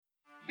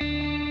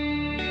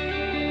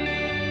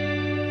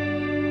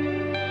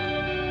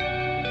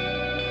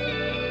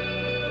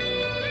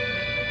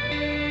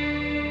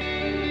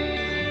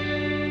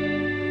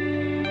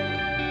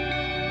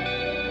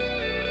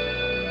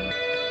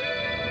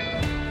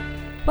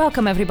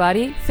Welcome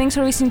everybody, thanks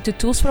for listening to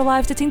Tools for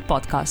Life, the Tint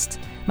podcast.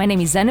 My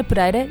name is Ana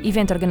Pereira,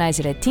 event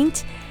organizer at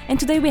Tint, and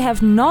today we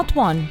have not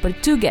one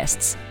but two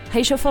guests,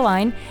 Rachel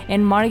Verlein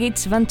and Margit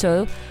van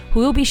Tuyl, who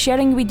will be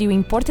sharing with you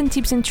important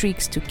tips and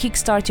tricks to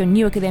kickstart your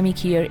new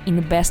academic year in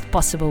the best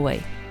possible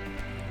way.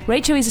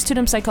 Rachel is a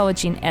student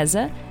psychology in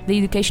ESA, the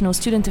Educational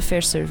Student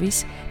Affairs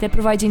Service, that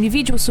provides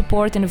individual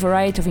support and a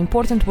variety of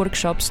important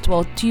workshops to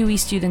all TUE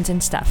students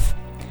and staff.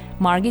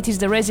 Margit is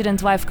the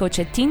resident life coach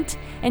at Tint,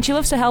 and she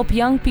loves to help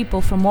young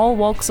people from all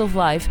walks of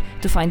life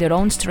to find their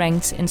own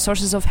strengths and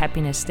sources of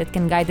happiness that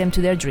can guide them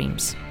to their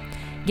dreams.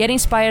 Get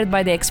inspired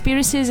by the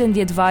experiences and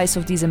the advice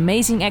of these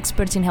amazing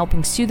experts in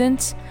helping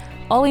students.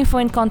 All info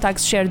and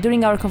contacts shared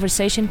during our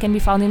conversation can be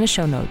found in the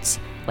show notes.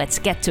 Let's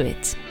get to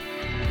it.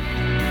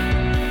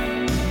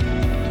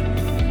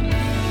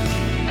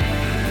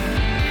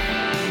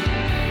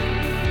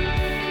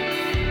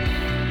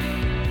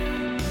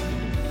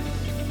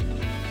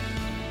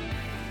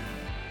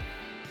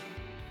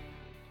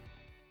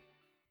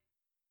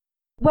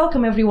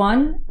 Welcome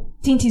everyone.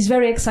 Tint is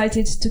very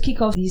excited to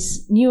kick off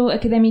this new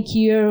academic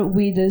year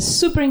with a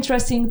super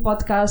interesting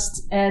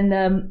podcast and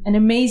an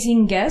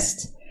amazing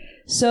guest.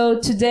 So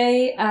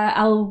today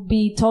I'll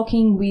be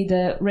talking with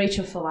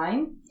Rachel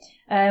Verlein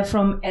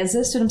from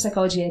ESA, Student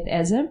Psychology at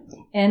ESA,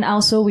 and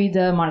also with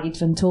Margit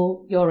van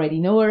Tuyl. You already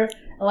know her,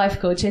 a life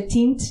coach at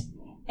Tint.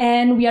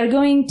 And we are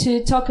going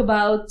to talk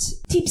about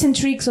tips and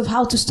tricks of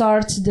how to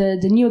start the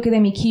new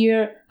academic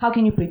year. How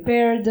can you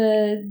prepare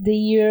the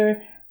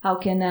year? How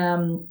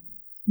can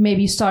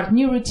maybe start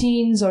new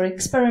routines or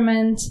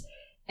experiment?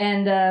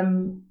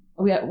 And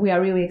we are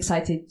really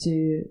excited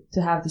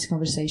to have this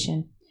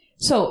conversation.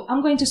 So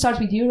I'm going to start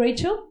with you,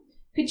 Rachel.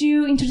 Could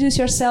you introduce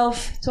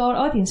yourself to our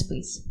audience,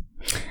 please?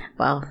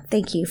 Well,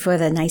 thank you for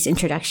the nice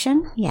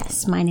introduction.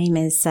 Yes, my name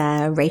is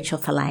Rachel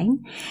Verlein,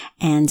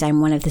 and I'm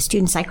one of the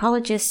student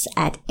psychologists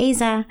at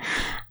ESA.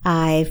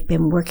 I've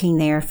been working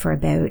there for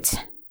about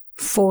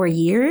 4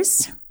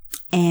 years.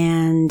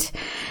 And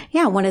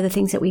yeah, one of the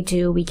things that we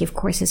do, we give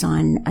courses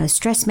on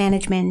stress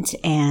management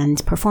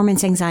and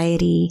performance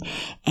anxiety,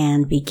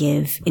 and we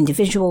give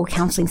individual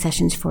counseling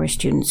sessions for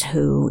students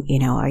who,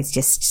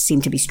 just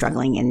seem to be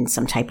struggling in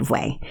some type of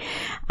way.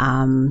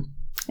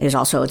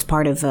 It's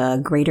part of a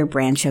greater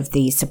branch of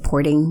the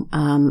supporting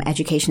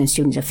education and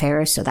student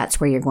affairs. So that's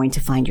where you're going to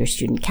find your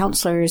student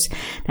counselors.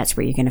 That's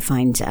where you're going to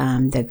find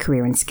the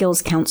career and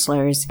skills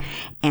counselors,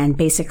 and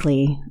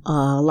basically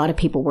a lot of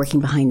people working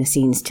behind the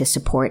scenes to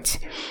support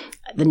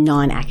the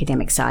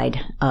non-academic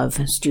side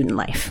of student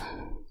life.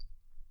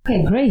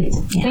 Okay, great.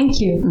 Yeah. Thank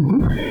you.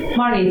 Mm-hmm.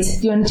 Margit,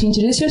 do you want to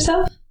introduce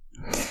yourself?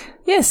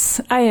 Yes,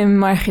 I am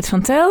Margit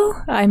van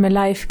Tuyl. I'm a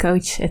life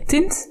coach at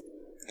Tint.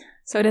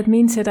 So that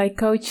means that I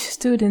coach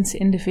students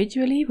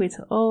individually with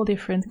all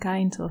different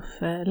kinds of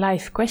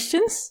life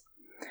questions.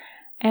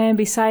 And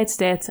besides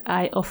that,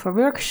 I offer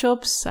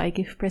workshops, I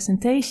give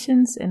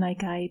presentations, and I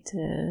guide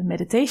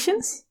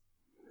meditations.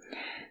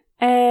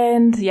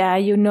 And yeah,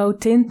 you know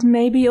Tint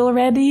maybe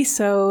already.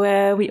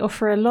 So we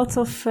offer a lot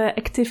of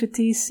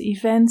activities,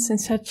 events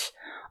and such,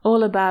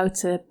 all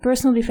about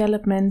personal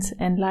development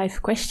and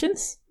life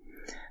questions.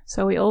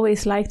 So we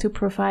always like to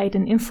provide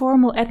an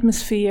informal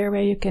atmosphere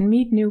where you can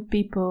meet new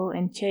people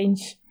and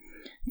change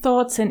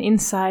thoughts and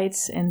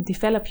insights and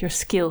develop your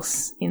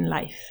skills in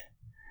life.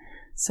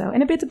 So,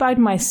 and a bit about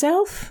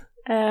myself.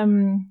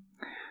 I'm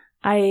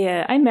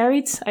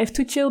married. I have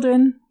 2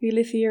 children. We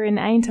live here in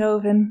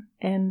Eindhoven,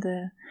 and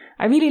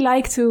I really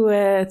like to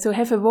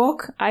have a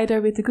walk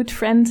either with a good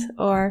friend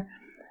or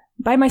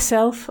by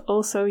myself.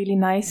 Also really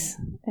nice.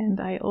 And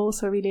I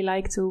also really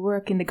like to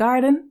work in the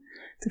garden,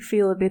 to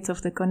feel a bit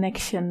of the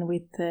connection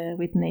with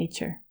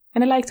nature.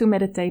 And I like to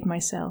meditate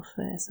myself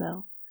as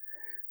well.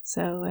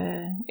 So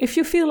if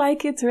you feel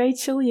like it,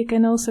 Rachel, you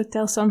can also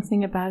tell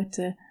something about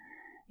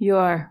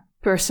your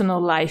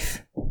personal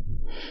life.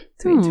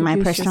 My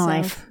personal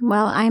life.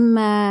 Well, I'm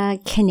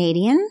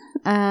Canadian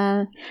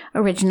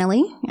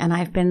originally, and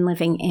I've been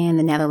living in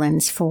the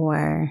Netherlands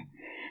for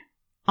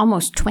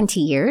almost 20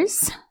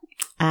 years.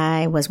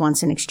 I was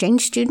once an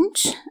exchange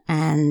student,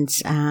 and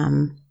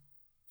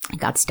I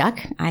got stuck,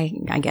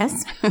 I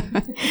guess.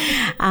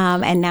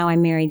 And now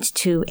I'm married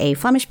to a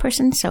Flemish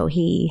person, so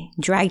he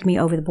dragged me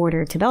over the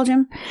border to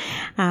Belgium,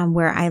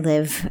 where I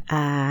live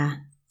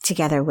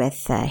together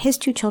with his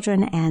 2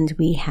 children, and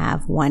we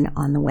have one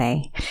on the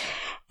way.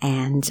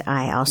 And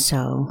I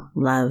also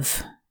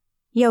love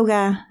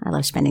yoga. I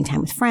love spending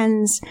time with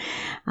friends.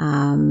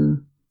 I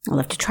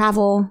love to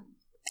travel,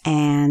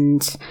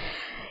 and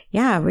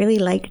yeah, I really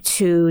like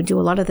to do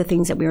a lot of the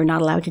things that we were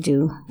not allowed to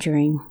do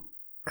during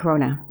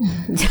Corona.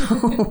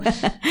 So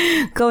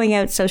going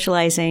out,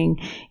 socializing,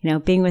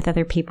 being with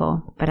other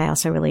people. But I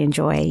also really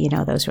enjoy,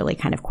 those really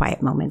kind of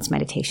quiet moments,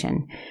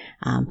 meditation,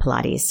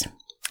 Pilates.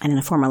 And in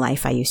a former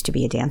life, I used to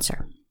be a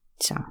dancer.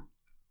 So.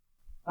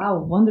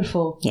 Wow,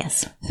 wonderful.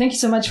 Yes. Thank you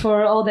so much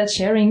for all that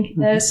sharing.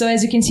 Mm-hmm. So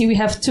as you can see, we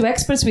have 2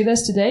 experts with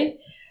us today.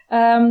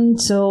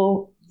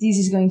 So this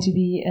is going to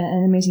be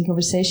an amazing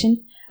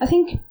conversation. I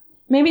think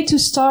maybe to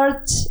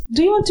start,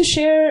 do you want to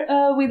share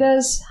with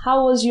us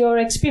how was your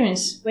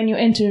experience when you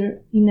enter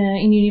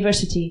in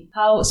university?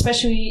 How,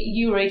 especially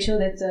you, Rachel,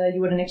 that you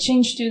were an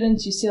exchange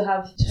student, you still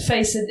have to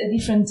face a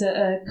different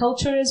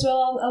culture as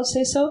well, I'll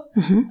say so.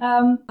 Mm-hmm.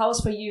 How was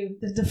for you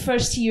the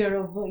first year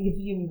of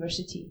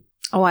university?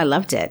 Oh, I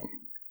loved it.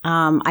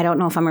 I don't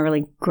know if I'm a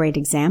really great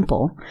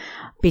example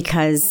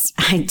because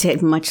I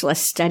did much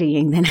less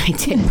studying than I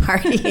did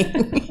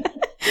partying.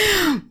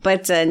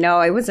 But no,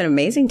 it was an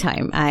amazing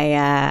time.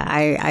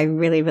 I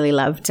really, really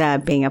loved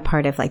being a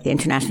part of like the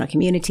international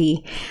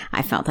community.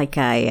 I felt like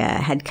I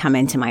had come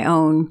into my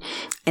own,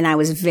 and I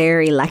was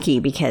very lucky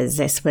because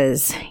this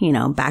was,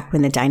 back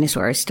when the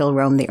dinosaurs still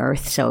roamed the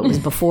earth. So it was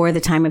before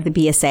the time of the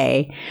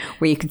BSA,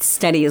 where you could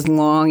study as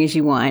long as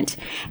you want.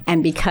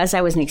 And because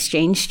I was an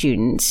exchange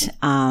student,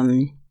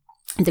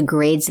 the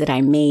grades that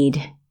I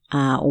made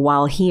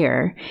while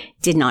here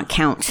did not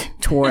count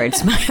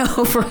towards my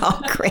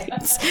overall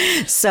grades.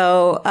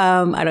 So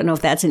I don't know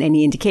if that's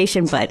any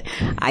indication, but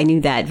I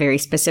knew that very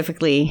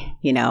specifically,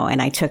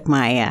 and I took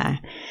my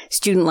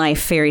student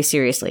life very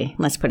seriously.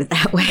 Let's put it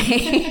that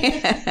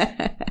way.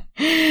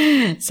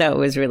 So it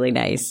was really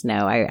nice.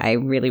 No, I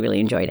really, really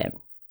enjoyed it.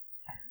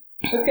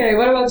 Okay,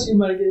 what about you,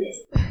 Margit?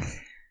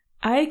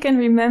 I can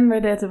remember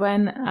that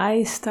when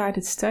I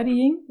started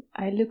studying,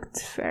 I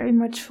looked very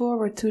much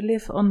forward to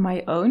live on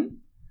my own.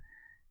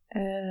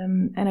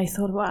 And I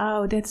thought,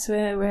 wow, that's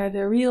where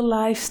the real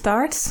life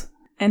starts.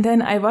 And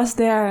then I was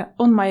there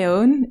on my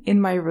own in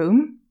my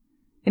room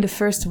in the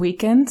first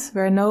weekend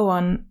where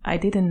I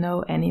didn't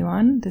know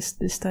anyone.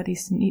 The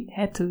studies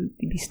had to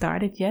be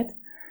started yet.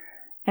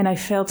 And I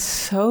felt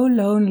so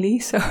lonely,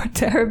 so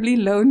terribly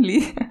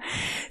lonely.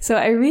 So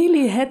I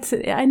really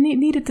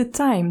needed the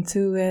time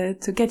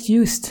to get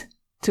used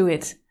to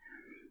it.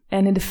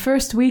 And in the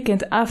first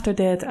weekend after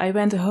that, I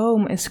went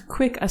home as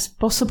quick as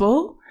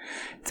possible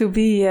to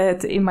be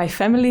in my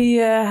family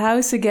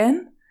house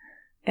again.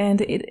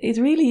 And it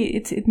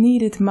really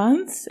needed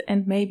months,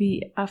 and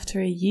maybe after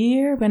a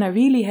year when I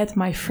really had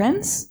my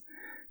friends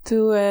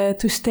to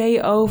stay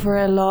over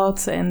a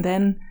lot. And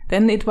then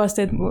it was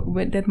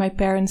that my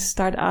parents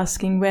start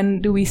asking,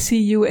 when do we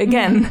see you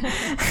again?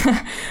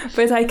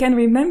 But I can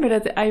remember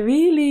that I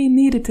really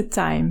needed the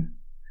time.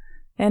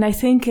 And I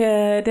think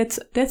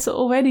that's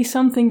already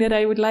something that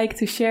I would like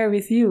to share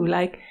with you.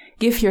 Like,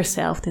 give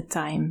yourself the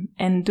time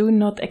and do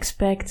not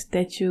expect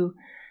that you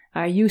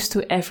are used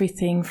to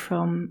everything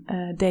from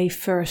day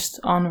first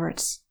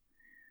onwards.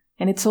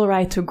 And it's all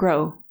right to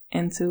grow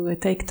and to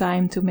take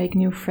time to make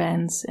new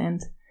friends,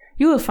 and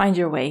you will find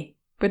your way,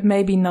 but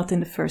maybe not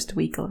in the first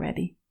week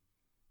already.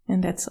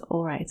 And that's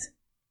all right.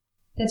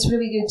 That's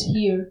really good to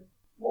hear.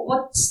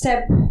 What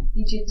step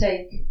did you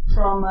take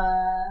from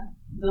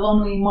the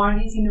lonely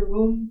Margit in the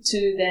room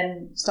to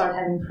then start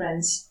having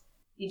friends?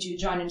 Did you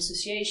join an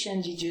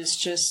association? Did you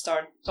just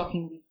start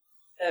talking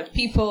with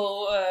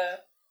people?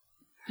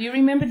 Do you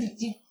remember?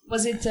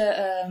 Was it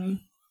a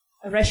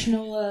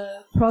rational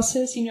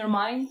process in your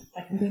mind?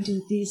 Like, I'm going to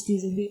do this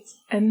and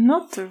this? And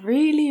not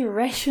really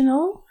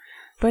rational,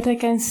 but I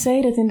can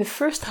say that in the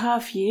first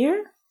half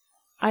year,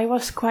 I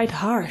was quite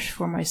harsh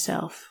for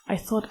myself. I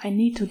thought I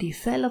need to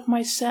develop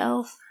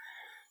myself,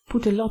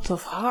 put a lot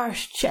of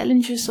harsh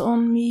challenges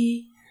on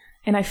me,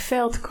 and I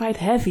felt quite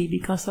heavy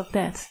because of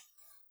that.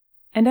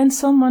 And then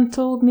someone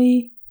told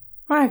me,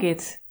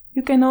 Margit,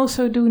 you can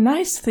also do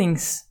nice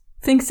things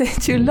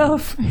that you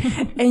love,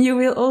 and you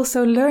will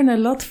also learn a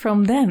lot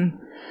from them.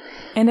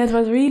 And that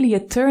was really a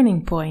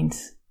turning point.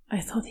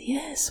 I thought,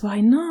 yes, why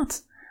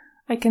not?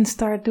 I can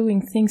start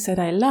doing things that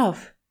I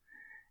love.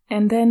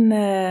 And then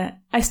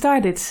I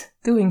started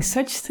doing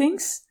such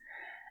things,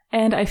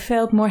 and I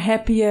felt more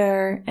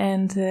happier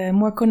and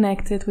more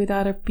connected with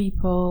other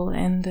people.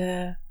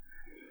 And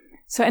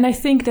and I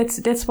think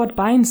that's what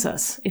binds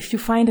us. If you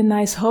find a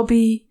nice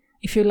hobby,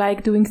 if you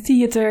like doing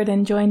theater,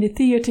 then join the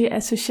theater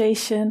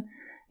association.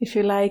 If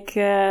you like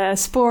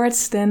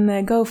sports,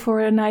 then go for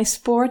a nice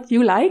sport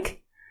you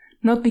like.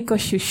 Not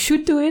because you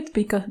should do it,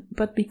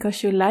 but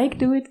because you like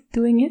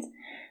doing it.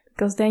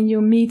 Because then you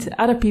meet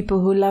other people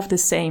who love the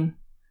same.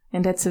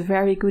 And that's a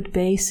very good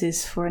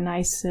basis for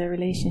nice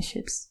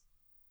relationships.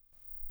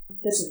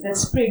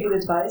 That's pretty good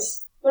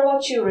advice. What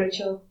about you,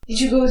 Rachel? Did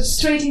you go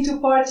straight into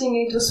partying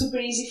and it was super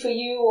easy for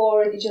you,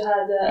 or did you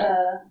have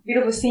a bit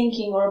of a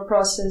thinking or a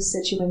process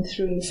that you went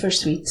through in the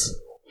first weeks?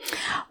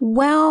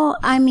 Well,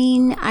 I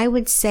mean, I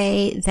would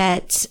say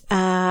that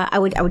I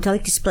would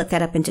like to split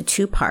that up into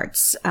two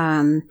parts.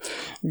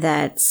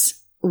 That's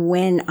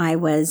when I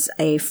was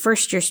a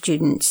first-year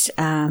student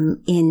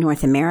in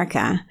North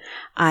America,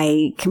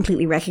 I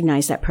completely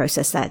recognized that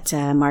process that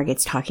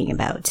Margit's talking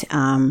about.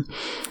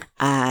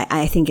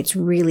 I think it's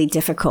really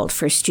difficult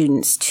for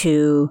students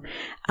to,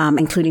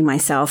 including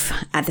myself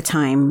at the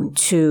time,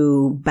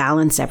 to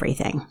balance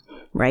everything.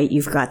 right?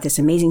 You've got this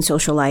amazing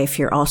social life.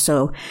 You're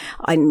also,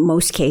 in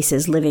most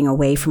cases, living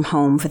away from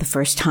home for the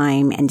first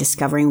time and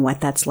discovering what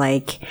that's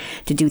like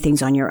to do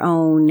things on your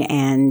own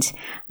and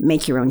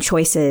make your own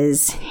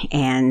choices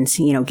and,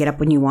 you know, get up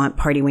when you want,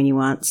 party when you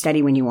want,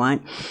 study when you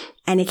want.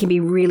 And it can be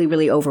really,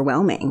 really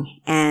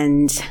overwhelming.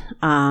 And,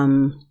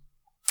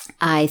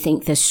 I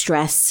think the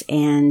stress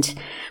and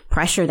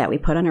pressure that we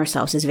put on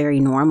ourselves is very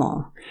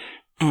normal.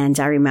 And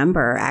I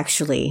remember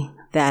actually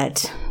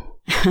that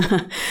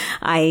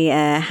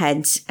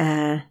I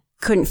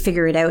couldn't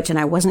figure it out and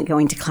I wasn't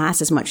going to class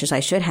as much as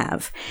I should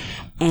have.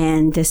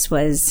 And this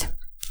was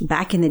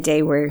back in the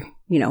day where,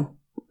 you know,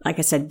 like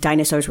I said,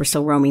 dinosaurs were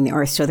still roaming the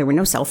earth, so there were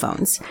no cell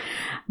phones.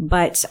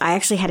 But I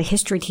actually had a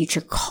history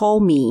teacher call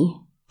me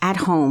at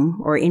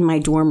home or in my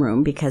dorm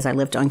room, because I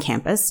lived on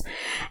campus,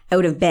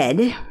 out of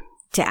bed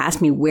to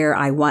ask me where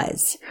I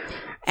was.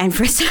 And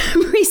for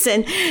some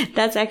reason,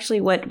 that's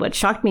actually what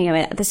shocked me. I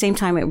mean, at the same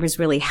time, it was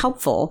really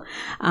helpful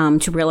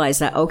to realize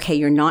that, okay,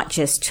 you're not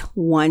just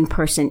one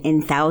person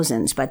in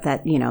thousands, but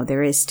that, you know,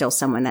 there is still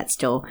someone that's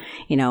still,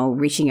 you know,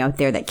 reaching out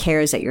there that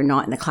cares that you're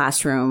not in the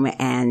classroom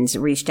and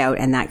reached out.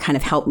 And that kind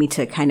of helped me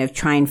to kind of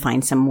try and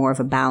find some more of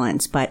a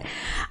balance. But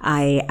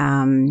I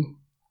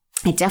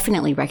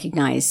definitely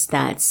recognize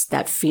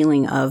that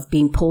feeling of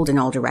being pulled in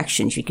all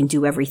directions. You can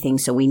do everything,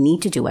 so we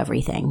need to do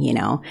everything, you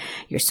know,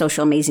 your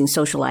amazing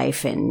social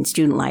life and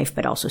student life,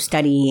 but also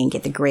study and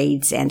get the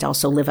grades and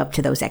also live up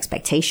to those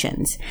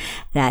expectations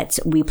that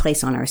we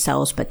place on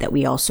ourselves, but that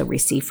we also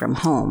receive from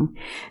home.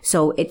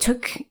 So it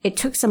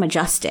took some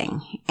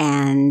adjusting.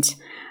 And,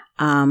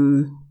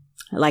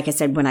 like I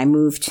said, when I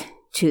moved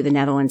to the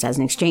Netherlands as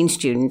an exchange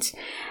student,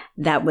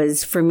 that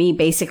was for me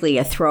basically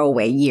a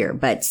throwaway year.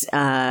 But,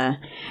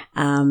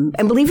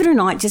 and believe it or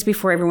not, just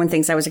before everyone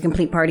thinks I was a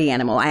complete party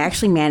animal, I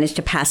actually managed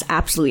to pass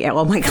absolutely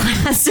all my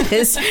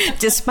classes,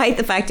 despite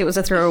the fact it was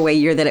a throwaway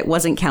year that it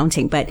wasn't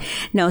counting. But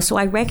no, so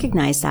I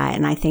recognize that.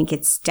 And I think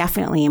it's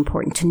definitely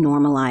important to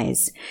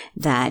normalize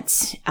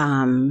that,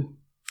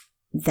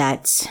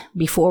 that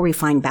before we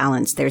find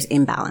balance, there's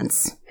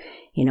imbalance.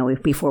 You know,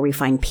 before we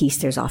find peace,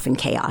 there's often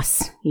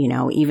chaos, you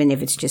know, even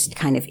if it's just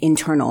kind of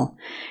internal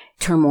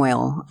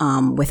turmoil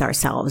with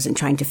ourselves and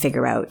trying to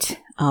figure out,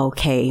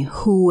 okay,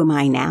 who am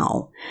I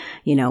now,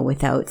 you know,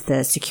 without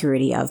the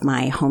security of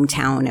my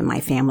hometown and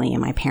my family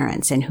and my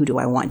parents, and who do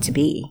I want to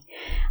be?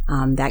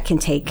 That can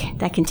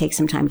take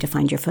some time to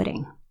find your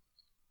footing.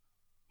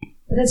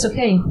 But that's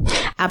okay.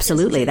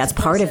 Absolutely. That's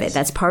part of it.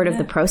 That's part of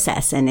the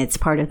process, and it's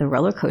part of the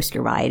roller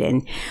coaster ride.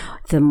 And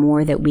the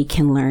more that we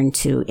can learn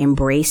to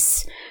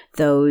embrace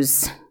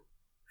those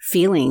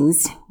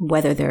feelings,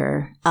 whether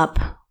they're up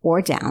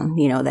or down,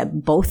 you know,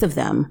 that both of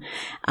them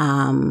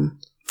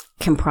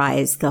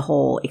comprise the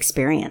whole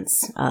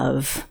experience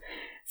of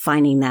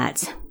finding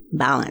that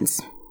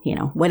balance, you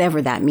know,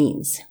 whatever that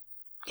means,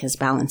 because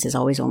balance is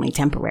always only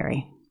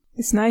temporary.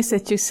 It's nice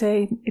that you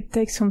say it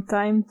takes some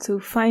time to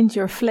find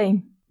your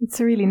flame. It's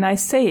a really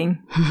nice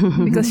saying,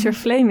 because your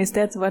flame is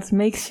that what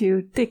makes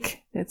you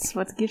tick. That's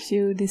what gives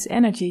you this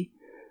energy.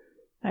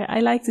 I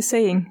like the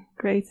saying.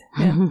 Great.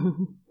 Yeah.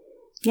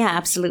 Yeah,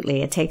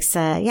 absolutely. It takes,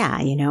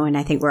 you know, and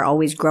I think we're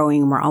always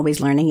growing, we're always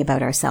learning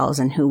about ourselves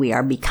and who we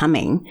are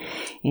becoming.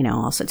 You know,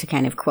 also to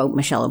kind of quote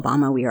Michelle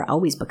Obama, we are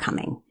always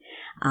becoming.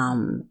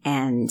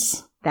 And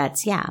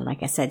that's,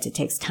 like I said, it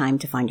takes time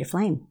to find your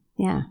flame.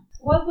 Yeah.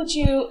 What would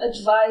you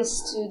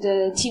advise to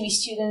the TV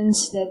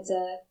students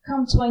that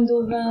come to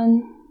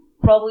Eindhoven?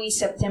 Probably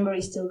September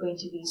is still going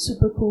to be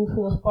super cool,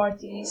 full of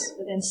parties,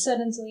 but then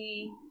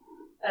suddenly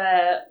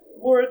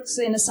works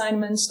and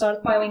assignments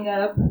start piling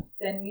up.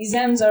 Then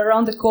exams are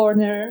around the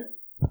corner.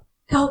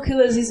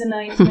 Calculus is a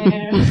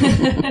nightmare.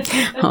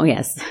 Oh,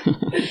 yes.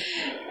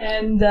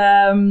 And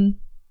then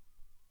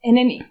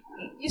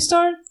you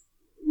start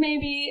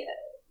maybe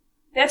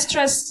that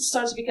stress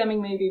starts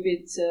becoming maybe a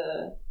bit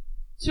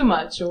too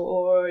much,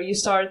 or you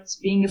start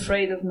being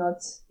afraid of not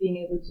being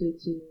able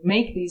to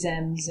make the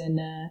exams.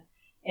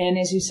 And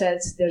as you said,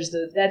 there's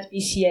that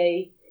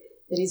BCA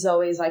that is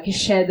always like a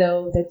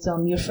shadow that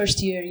on your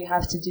first year you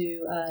have to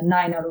do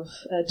 9 out of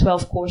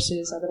 12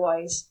 courses,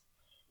 otherwise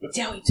they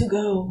tell you to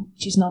go,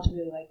 which is not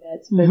really like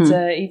that. Mm-hmm.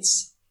 But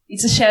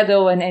it's a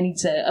shadow and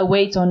it's a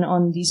weight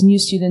on these new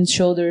students'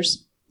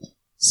 shoulders.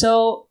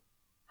 So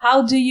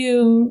how do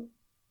you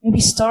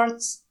maybe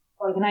start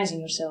organizing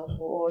yourself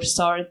or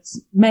start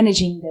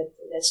managing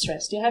that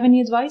stress? Do you have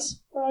any advice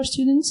for our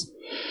students?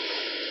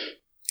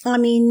 I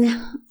mean,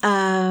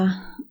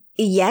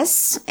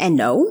 yes and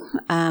no.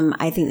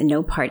 I think the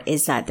no part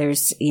is that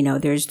there's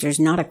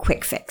not a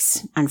quick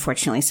fix.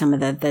 Unfortunately, some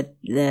of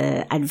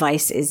the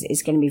advice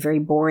is going to be very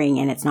boring,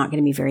 and it's not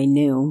going to be very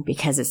new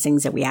because it's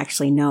things that we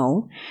actually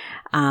know.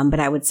 But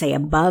I would say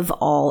above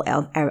all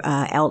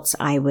else,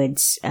 I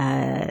would,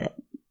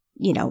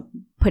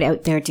 put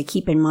out there to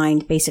keep in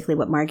mind basically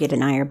what Margit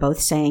and I are both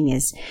saying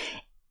is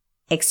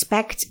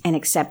expect and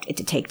accept it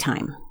to take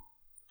time.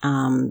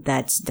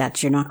 That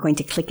you're not going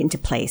to click into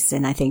place.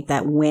 And I think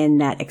that when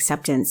that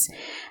acceptance,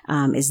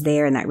 is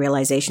there and that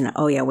realization that,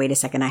 oh yeah, wait a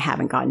second, I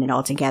haven't gotten it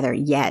all together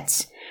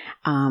yet,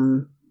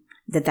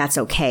 that's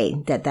okay,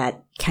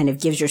 that kind of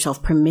gives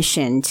yourself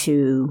permission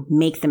to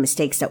make the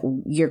mistakes that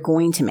you're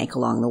going to make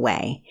along the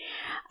way.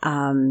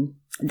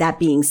 That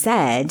being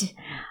said,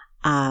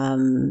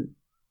 the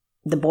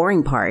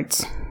boring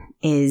part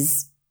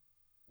is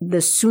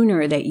the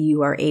sooner that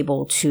you are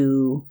able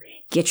to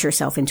get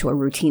yourself into a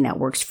routine that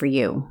works for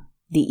you,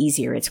 the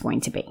easier it's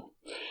going to be.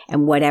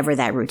 And whatever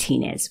that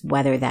routine is,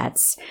 whether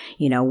that's,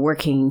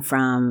 working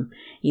from,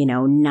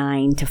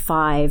 9 to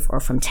 5 or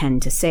from 10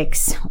 to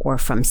 6 or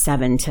from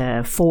 7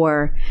 to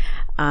 4,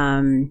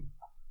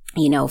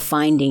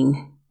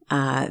 finding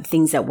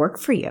things that work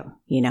for you,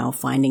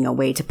 finding a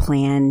way to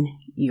plan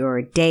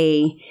your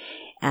day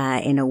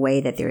in a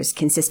way that there's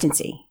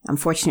consistency.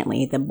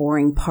 Unfortunately, the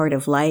boring part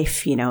of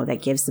life,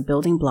 that gives the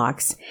building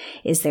blocks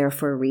is there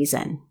for a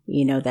reason,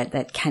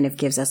 that kind of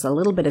gives us a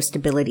little bit of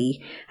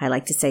stability. I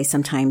like to say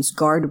sometimes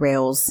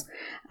guardrails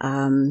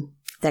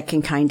that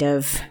can kind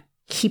of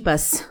keep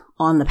us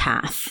on the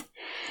path.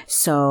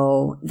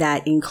 So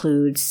that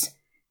includes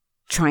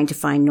trying to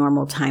find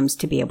normal times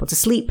to be able to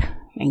sleep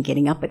and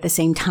getting up at the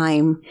same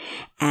time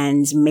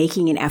and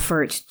making an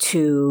effort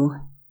to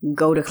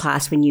go to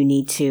class when you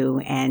need to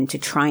and to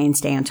try and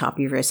stay on top of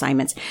your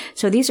assignments.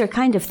 So these are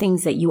kind of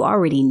things that you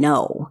already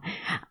know.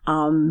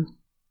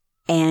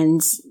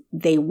 And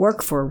they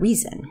work for a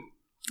reason,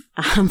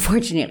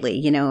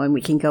 unfortunately, and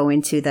we can go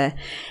into the,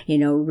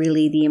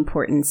 really the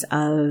importance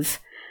of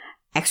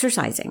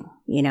exercising,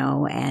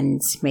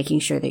 and making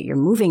sure that you're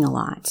moving a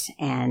lot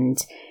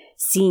and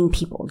seeing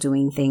people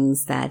doing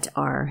things that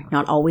are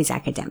not always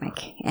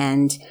academic.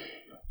 And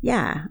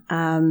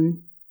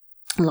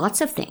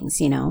lots of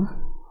things,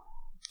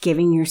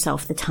 giving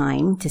yourself the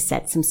time to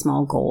set some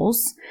small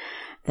goals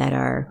that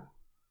are,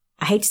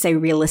 I hate to say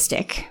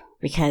realistic,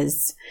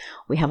 because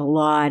we have a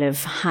lot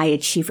of high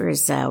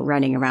achievers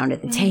running around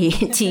at the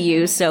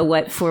TU. So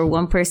what for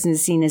one person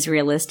is seen as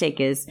realistic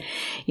is,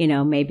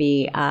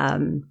 maybe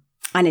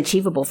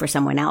unachievable for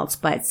someone else,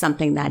 but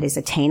something that is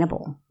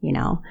attainable,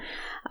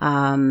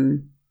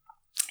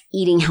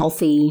 eating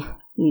healthy,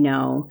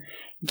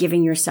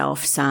 giving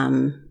yourself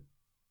some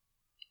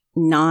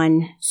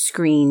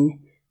non-screen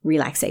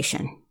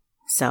relaxation.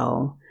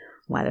 So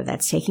whether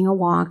that's taking a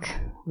walk,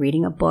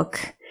 reading a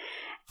book,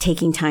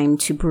 taking time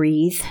to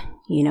breathe,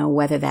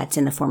 whether that's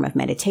in the form of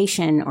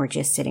meditation or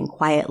just sitting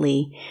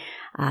quietly,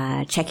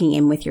 checking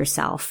in with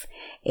yourself.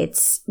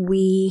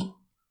 We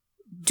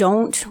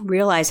don't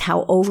realize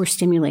how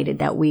overstimulated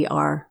that we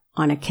are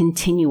on a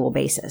continual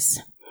basis.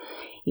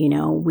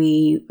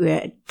 We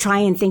try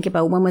and think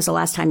about when was the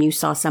last time you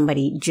saw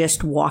somebody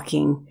just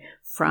walking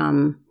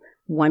from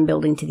one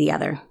building to the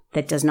other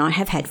that does not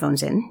have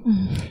headphones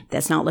in,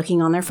 that's not looking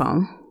on their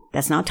phone,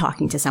 that's not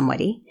talking to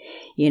somebody.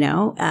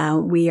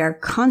 We are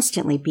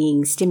constantly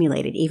being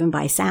stimulated, even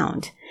by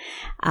sound.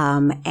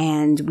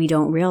 And we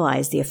don't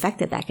realize the effect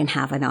that can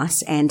have on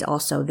us, and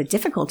also the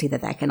difficulty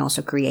that can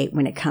also create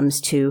when it comes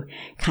to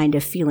kind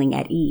of feeling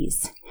at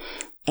ease.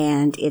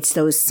 And it's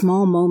those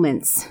small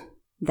moments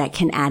that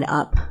can add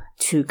up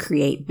to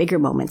create bigger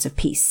moments of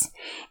peace.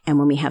 And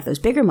when we have those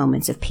bigger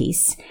moments of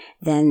peace,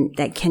 then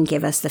that can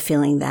give us the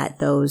feeling that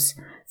those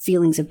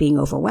feelings of being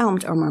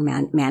overwhelmed are more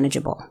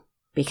manageable,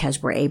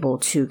 because we're able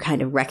to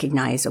kind of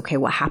recognize, okay,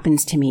 what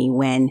happens to me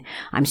when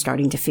I'm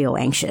starting to feel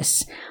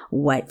anxious?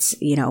 What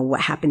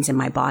happens in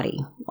my body?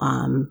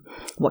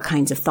 What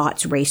kinds of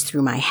thoughts race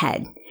through my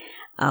head?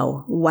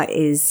 What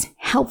is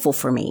helpful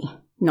for me?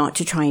 Not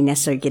to try and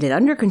necessarily get it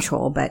under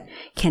control, but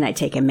can I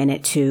take a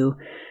minute to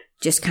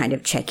just kind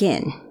of check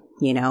in,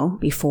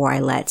 before I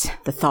let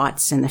the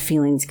thoughts and the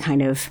feelings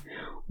kind of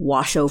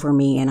wash over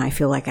me and I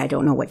feel like I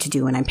don't know what to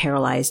do and I'm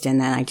paralyzed,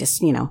 and then I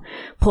just,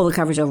 pull the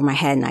covers over my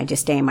head and I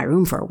just stay in my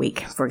room for a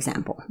week, for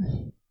example.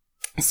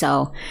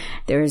 So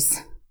there's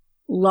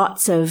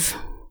lots of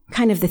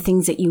kind of the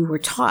things that you were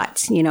taught,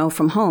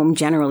 from home.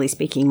 Generally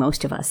speaking,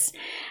 most of us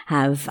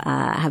have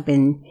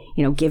been,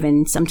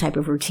 given some type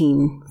of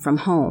routine from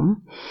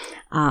home.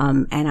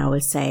 And I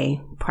would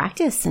say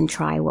practice and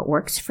try what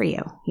works for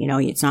you.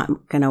 It's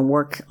not going to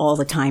work all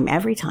the time,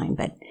 every time,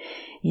 but,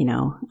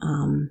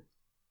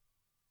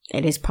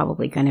 it is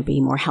probably going to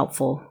be more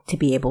helpful to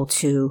be able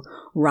to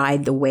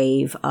ride the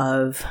wave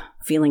of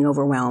feeling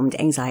overwhelmed,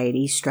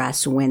 anxiety,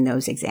 stress when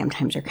those exam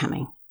times are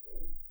coming.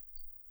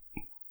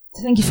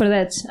 Thank you for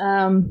that.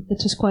 That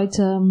was quite,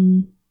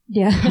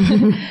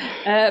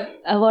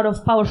 a lot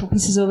of powerful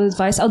pieces of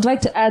advice. I would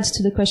like to add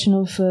to the question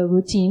of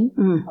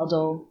routine,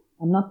 although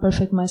I'm not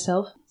perfect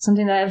myself.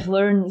 Something that I've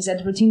learned is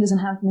that routine doesn't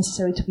have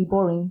necessarily to be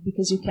boring,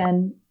 because you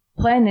can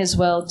plan as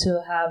well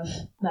to have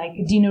like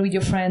a dinner with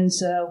your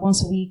friends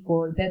once a week,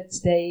 or that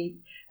day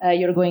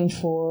you're going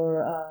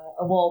for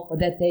a walk, or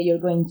that day you're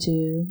going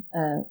to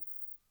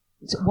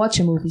watch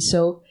a movie.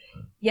 So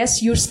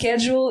yes, you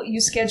schedule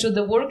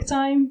the work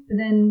time, but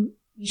then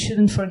you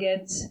shouldn't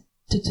forget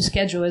to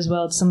schedule as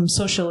well some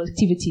social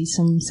activities,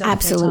 some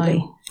self-care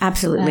time.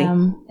 Absolutely.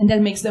 And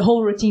that makes the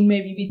whole routine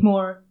maybe a bit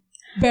more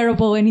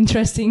bearable and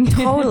interesting.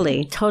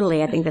 Totally.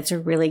 I think that's a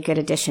really good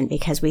addition,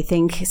 because we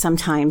think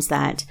sometimes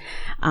that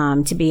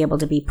to be able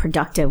to be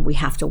productive, we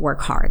have to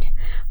work hard.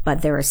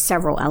 But there are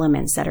several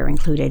elements that are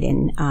included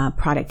in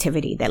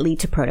productivity that lead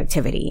to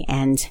productivity.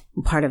 And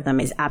part of them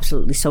is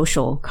absolutely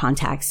social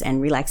contacts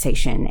and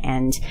relaxation,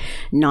 and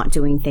not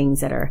doing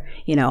things that are,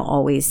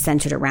 always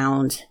centered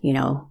around,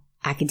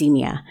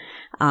 academia.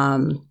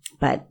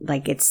 But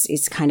like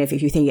it's kind of,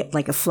 if you think it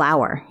like a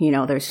flower,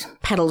 there's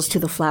petals to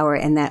the flower,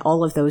 and that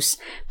all of those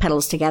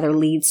petals together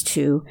leads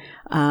to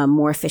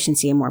more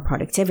efficiency and more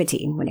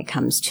productivity when it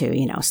comes to,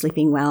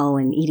 sleeping well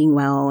and eating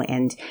well,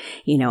 and,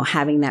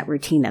 having that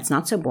routine that's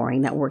not so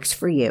boring, that works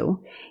for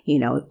you.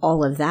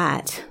 All of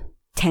that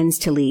tends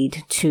to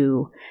lead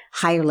to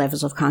higher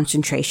levels of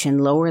concentration,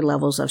 lower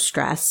levels of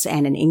stress,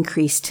 and an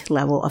increased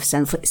level of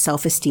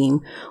self-esteem,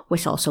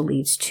 which also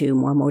leads to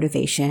more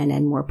motivation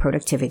and more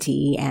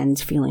productivity and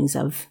feelings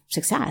of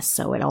success.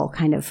 So it all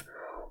kind of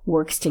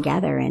works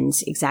together. And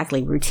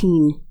exactly,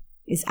 routine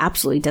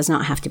does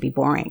not have to be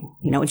boring.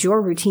 It's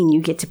your routine.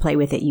 You get to play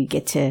with it. You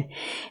get to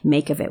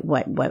make of it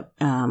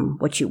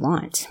what you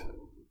want.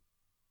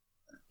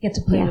 Get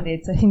to play with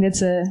it. I think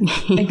that's a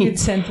good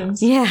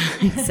sentence. Yeah,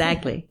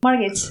 exactly.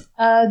 Margit,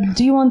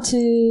 do you want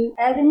to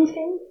add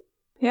anything?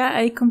 Yeah,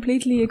 I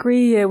completely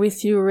agree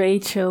with you,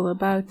 Rachel,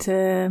 about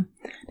that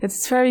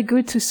it's very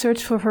good to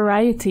search for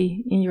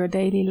variety in your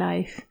daily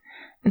life,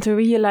 and to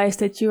realize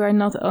that you are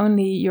not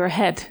only your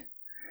head,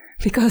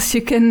 because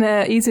you can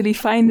easily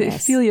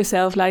feel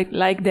yourself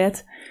like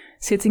that,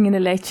 sitting in the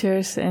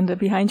lectures and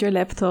behind your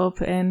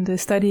laptop and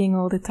studying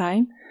all the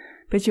time.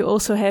 But you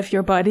also have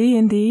your body,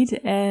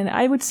 indeed. And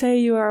I would say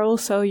you are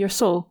also your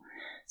soul.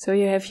 So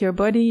you have your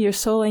body, your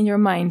soul, and your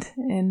mind.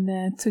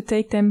 And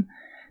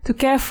to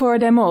care for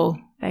them all,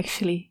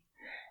 actually.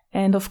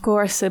 And of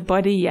course,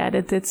 body,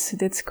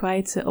 that's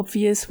quite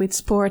obvious with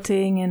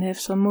sporting and have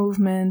some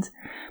movement.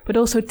 But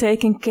also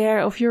taking care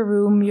of your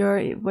room,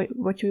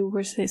 what you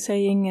were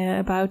saying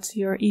about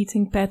your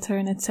eating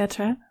pattern,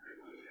 etc.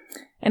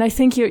 And I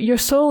think your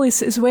soul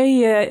is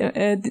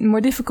way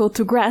more difficult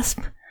to grasp.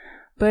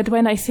 But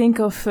when I think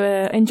of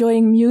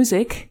enjoying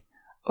music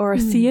or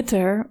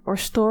theater or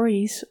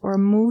stories or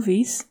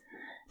movies,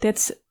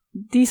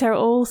 these are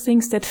all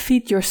things that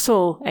feed your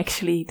soul,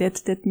 actually,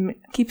 that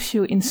keeps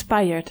you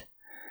inspired.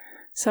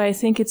 So I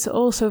think it's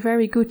also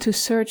very good to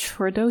search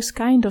for those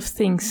kind of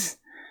things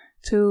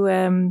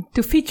to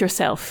feed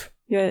yourself,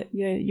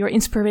 your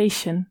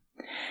inspiration.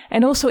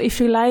 And also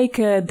if you like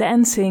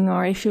dancing,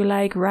 or if you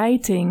like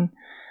writing,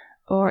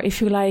 or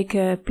if you like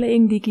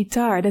playing the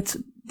guitar,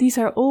 these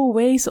are all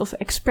ways of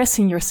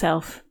expressing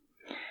yourself.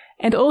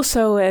 And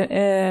also,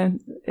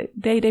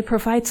 they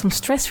provide some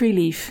stress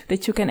relief,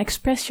 that you can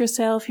express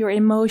yourself, your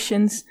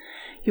emotions.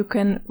 You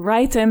can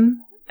write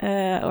them,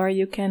 or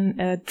you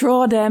can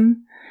draw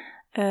them,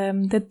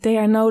 that they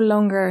are no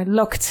longer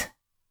locked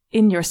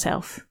in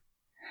yourself.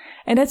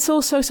 And that's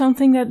also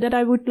something that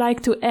I would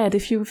like to add.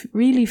 If you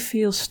really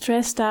feel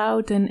stressed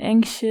out and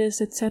anxious,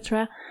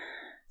 etc.,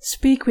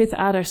 speak with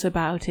others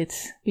about it,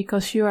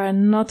 because you are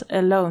not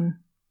alone.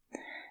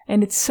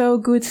 And it's so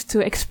good to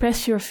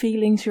express your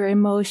feelings, your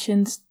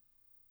emotions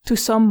to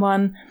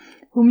someone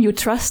whom you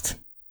trust.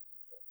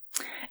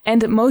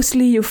 And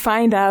mostly you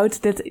find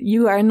out that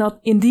you are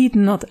indeed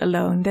not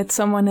alone, that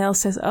someone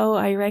else says, oh,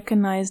 I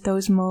recognize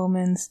those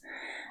moments.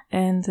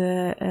 And,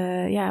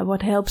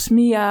 what helps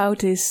me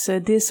out is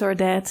this or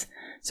that.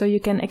 So you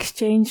can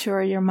exchange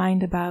your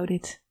mind about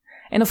it.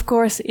 And of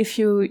course, if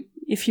you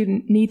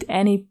need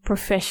any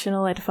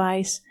professional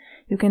advice,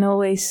 you can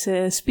always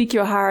speak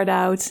your heart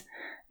out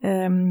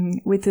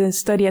with a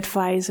study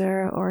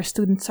advisor or a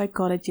student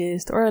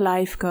psychologist or a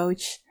life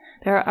coach.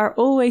 There are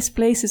always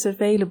places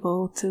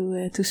available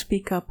to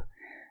speak up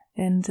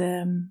and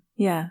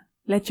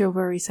let your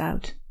worries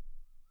out.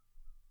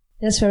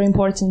 That's very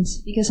important,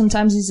 because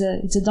sometimes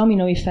it's a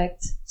domino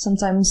effect.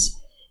 Sometimes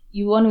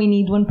you only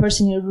need one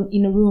person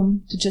in a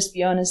room to just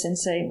be honest and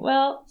say,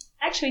 well,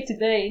 actually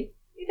today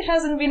it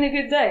hasn't been a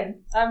good day.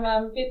 I'm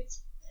a bit,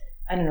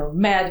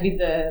 mad with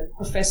the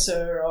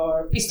professor,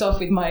 or pissed off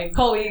with my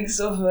colleagues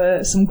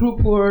of some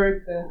group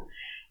work.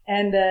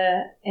 And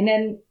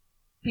then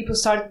people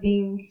start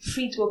being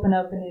free to open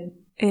up, and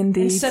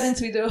indeed, and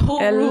suddenly the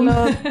whole room. A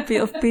lot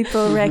of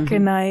people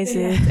recognize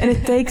it. And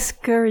it takes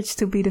courage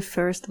to be the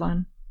first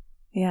one.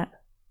 Yeah.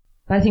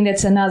 But I think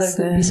that's another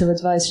good piece of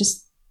advice.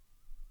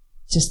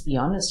 Just be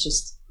honest.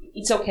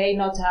 It's okay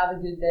not to have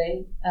a good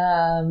day.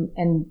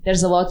 And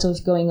there's a lot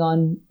of going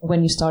on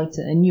when you start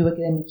a new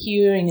academic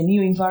year in a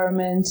new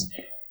environment.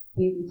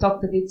 We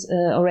talked a bit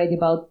already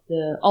about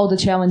all the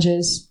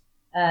challenges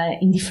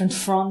in different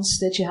fronts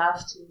that you have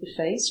to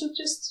face. So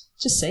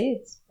just say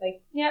it.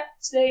 Like,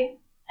 today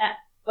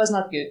was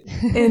not good.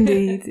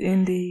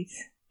 Indeed.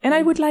 And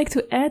I would like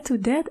to add to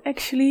that,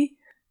 actually,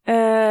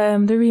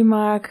 the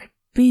remark,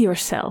 be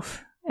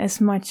yourself as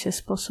much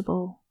as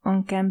possible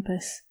on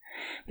campus.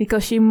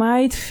 Because you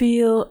might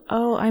feel,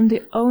 oh, I'm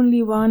the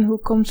only one who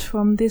comes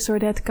from this or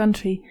that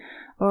country,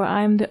 or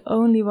I'm the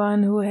only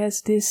one who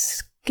has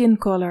this skin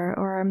color,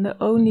 or I'm the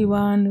only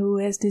one who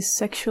has this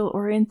sexual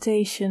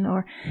orientation,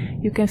 or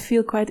you can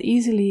feel quite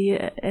easily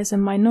as a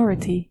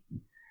minority.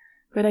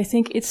 But I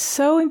think it's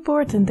so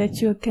important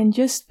that you can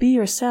just be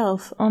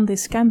yourself on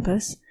this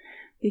campus,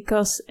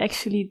 because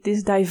actually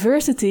this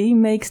diversity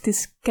makes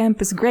this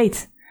campus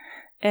great,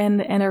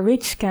 and a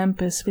rich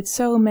campus with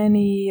so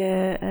many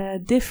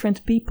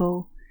different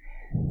people.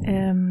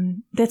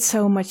 That's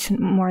so much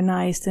more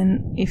nice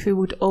than if we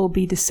would all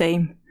be the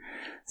same.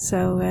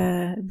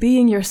 So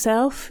being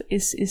yourself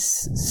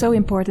is so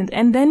important.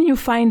 And then you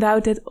find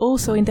out that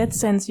also in that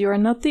sense you are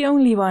not the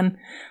only one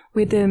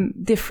with a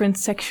different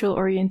sexual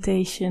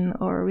orientation,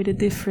 or with a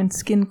different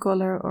skin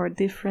color, or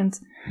different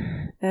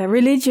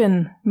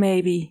religion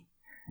maybe.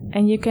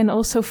 And you can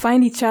also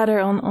find each other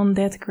on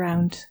that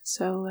ground.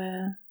 So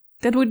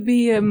that would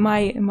be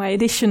my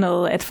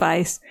additional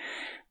advice.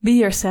 Be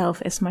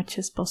yourself as much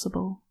as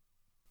possible.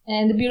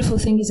 And the beautiful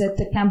thing is that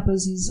the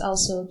campus is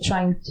also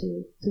trying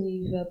to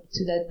live up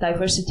to that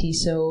diversity.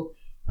 So,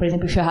 for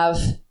example, if you have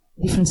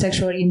different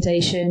sexual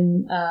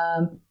orientation,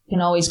 you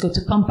can always go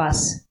to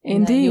Compass.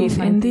 Indeed.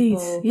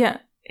 People. Yeah,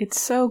 it's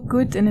so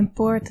good and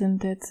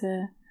important that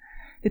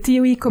the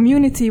TOE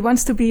community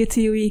wants to be a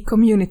TOE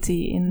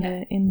community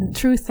in the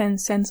true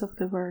sense of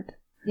the word.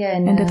 Yeah,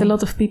 and that a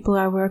lot of people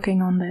are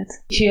working on that.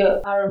 If you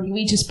are a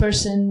religious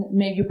person,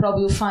 maybe you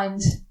probably will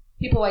find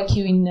people like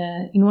you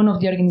in one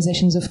of the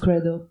organizations of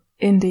Credo.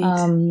 Indeed,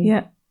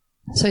 yeah.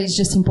 So it's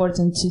just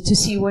important to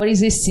see what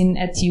exists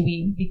at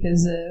TOE,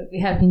 because we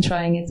have been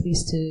trying at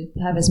least to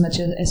have as much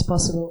as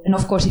possible. And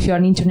of course, if you are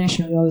an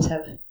international, you always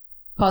have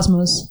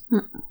Cosmos,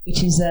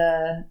 which is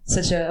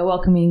such a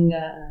welcoming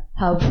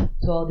hub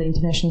to all the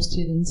international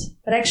students.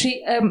 But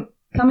actually,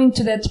 coming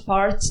to that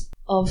part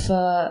of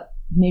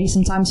maybe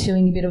sometimes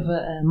feeling a bit of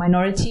a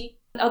minority,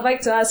 I'd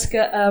like to ask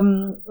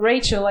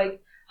Rachel,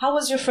 how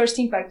was your first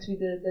impact with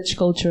the Dutch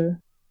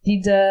culture?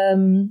 Did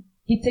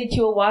it take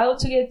you a while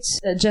to get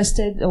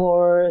adjusted,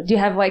 or do you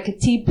have a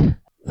tip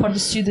for the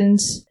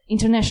students,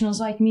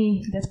 internationals like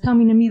me, that come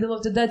in the middle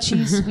of the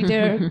Dutchies with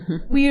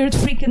their weird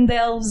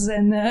frikandels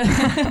and?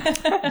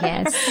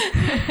 Yes.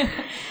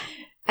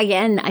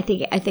 Again, I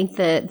think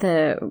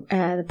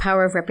the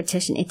power of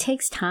repetition. It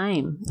takes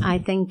time. I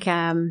think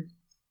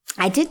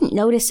I didn't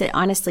notice it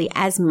honestly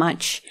as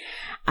much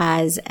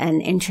as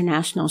an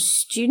international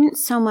student,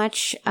 so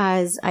much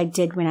as I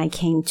did when I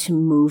came to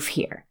move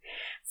here.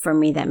 For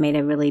me, that made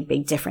a really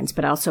big difference,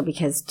 but also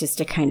because,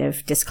 just a kind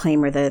of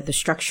disclaimer, the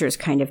structure is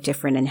kind of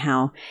different in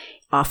how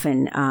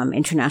often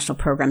international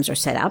programs are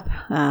set up,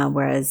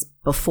 whereas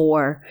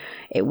before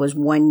it was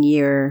 1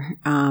 year,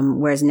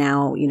 whereas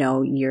now,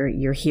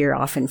 you're here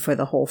often for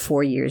the whole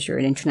 4 years. You're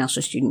an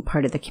international student,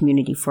 part of the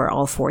community for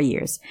all 4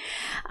 years.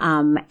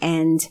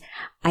 And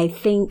I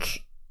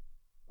think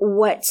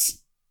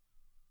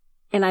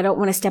and I don't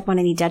want to step on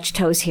any Dutch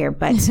toes here,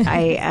 but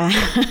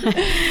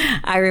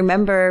I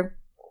remember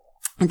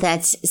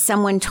that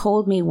someone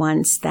told me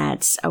once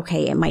that,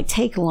 okay, it might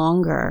take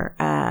longer,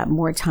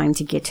 more time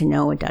to get to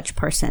know a Dutch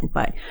person,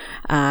 but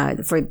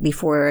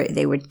before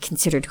they would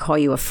consider to call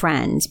you a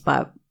friend.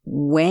 But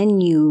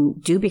when you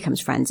do become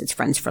friends, it's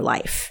friends for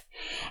life.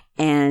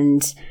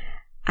 And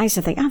I used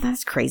to think, oh,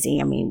 that's crazy.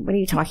 I mean, what are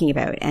you talking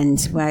about? And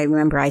I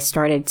remember I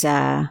started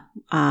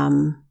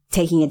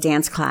taking a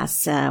dance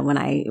class when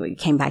I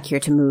came back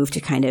here to move,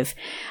 to kind of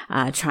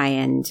try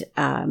and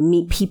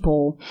meet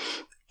people.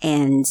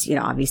 And,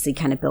 obviously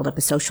kind of build up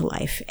a social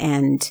life,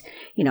 and,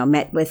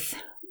 met with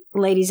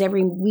ladies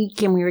every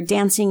week, and we were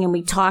dancing and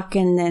we talk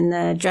in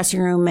the dressing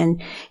room,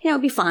 and,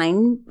 it'd be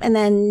fine. And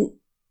then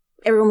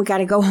everyone would got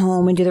to go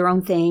home and do their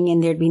own thing,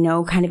 and there'd be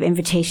no kind of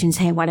invitations.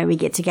 Hey, why don't we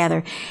get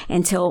together?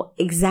 Until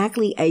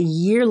exactly a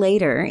year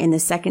later, in the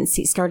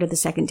start of the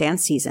second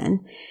dance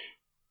season.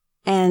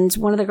 And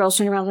one of the girls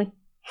turned around and was like,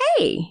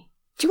 hey,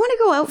 do you want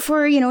to go out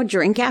for, a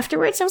drink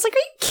afterwards? I was like, are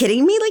you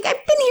kidding me? I've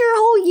been here a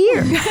whole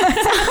year.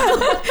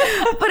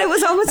 But it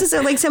was almost as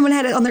though someone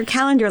had it on their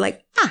calendar,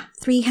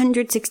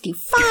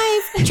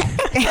 365, check.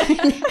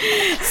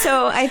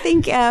 So I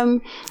think,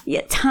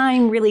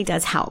 time really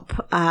does help.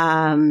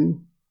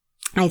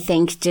 I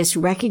think just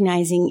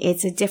recognizing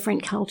it's a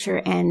different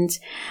culture and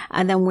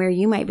than where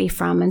you might be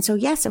from. And so,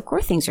 yes, of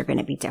course, things are going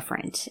to be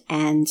different.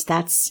 And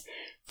that's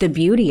the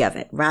beauty of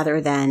it,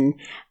 rather than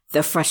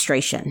the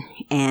frustration.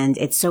 And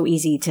it's so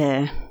easy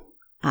to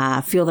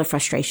feel the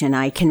frustration.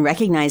 I can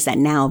recognize that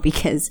now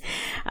because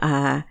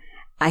I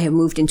have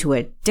moved into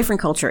a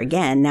different culture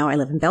again. Now I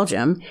live in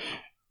Belgium.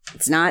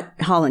 It's not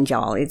Holland,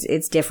 y'all.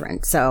 It's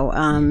different. So,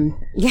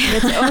 yeah.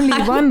 It's only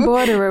one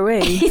border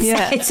away.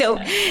 Yeah. So,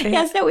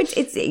 yes, no,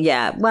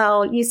 yeah.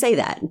 Well, you say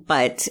that,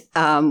 but,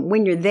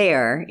 when you're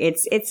there,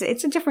 it's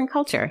a different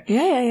culture.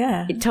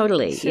 Yeah.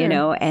 Totally,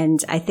 sure.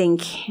 And I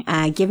think,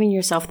 giving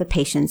yourself the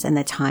patience and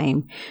the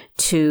time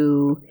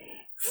to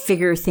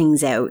figure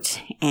things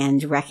out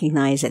and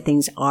recognize that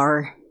things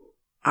are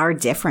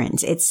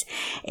different.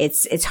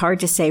 It's hard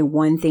to say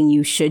one thing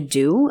you should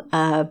do,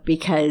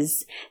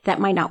 because that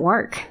might not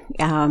work.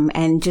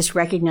 And just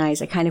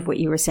recognize kind of what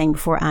you were saying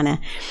before, Anna.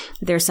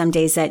 There are some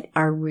days that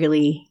are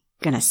really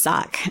going to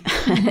suck.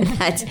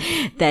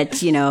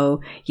 that, you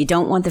know, you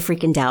don't want the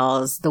freaking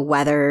Dells, the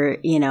weather,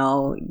 you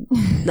know,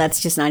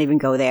 let's just not even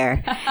go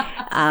there.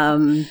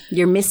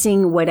 You're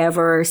missing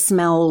whatever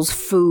smells,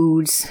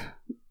 foods,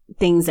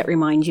 things that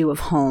remind you of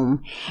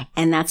home,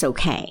 and that's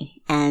okay.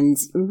 And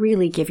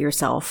really give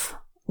yourself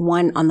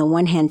on the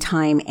one hand,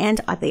 time,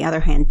 and on the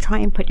other hand, try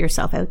and put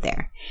yourself out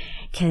there.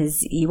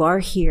 Because you are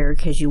here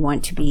because you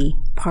want to be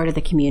part of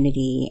the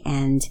community,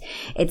 and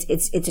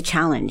it's a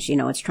challenge. You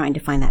know, it's trying to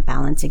find that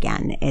balance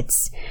again.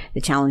 It's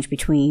the challenge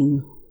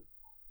between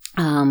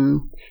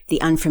the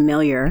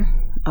unfamiliar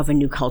of a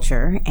new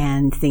culture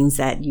and things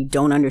that you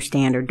don't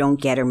understand or don't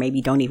get or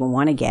maybe don't even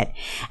want to get,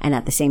 and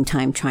at the same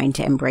time trying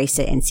to embrace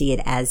it and see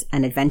it as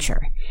an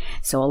adventure.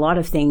 So a lot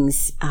of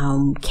things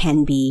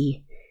can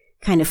be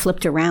kind of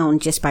flipped around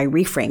just by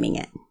reframing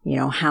it. You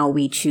know, how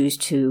we choose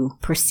to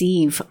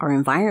perceive our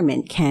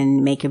environment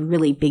can make a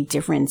really big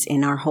difference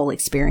in our whole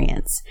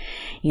experience.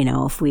 You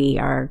know, if we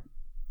are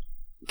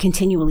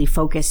continually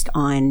focused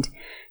on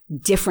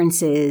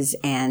differences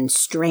and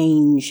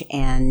strange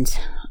and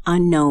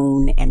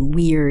unknown and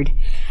weird,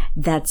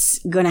 that's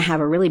going to have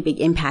a really big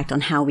impact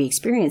on how we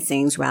experience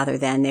things, rather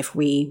than if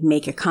we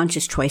make a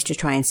conscious choice to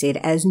try and see it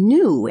as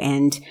new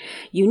and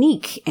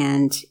unique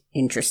and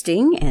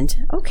interesting and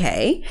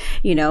okay,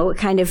 you know, it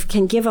kind of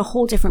can give a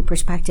whole different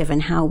perspective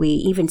on how we,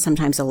 even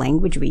sometimes the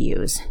language we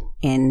use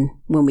in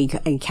when we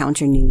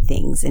encounter new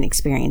things and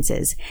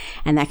experiences.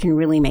 And that can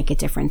really make a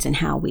difference in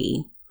how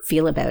we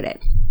feel about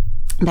it.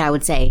 But I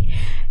would say,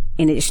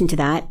 in addition to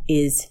that,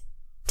 is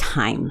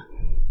time.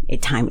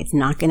 It's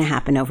not going to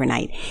happen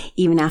overnight.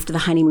 Even after the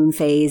honeymoon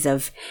phase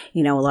of,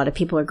 you know, a lot of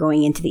people are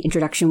going into the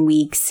introduction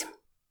weeks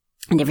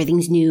and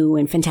everything's new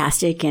and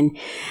fantastic and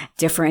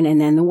different. And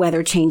then the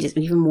weather changes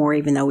even more,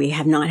 even though we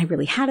have not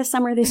really had a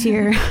summer this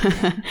year.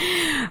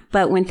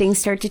 But when things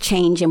start to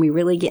change and we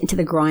really get into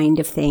the grind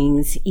of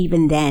things,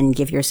 even then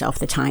give yourself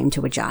the time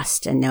to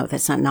adjust and know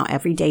that not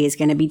every day is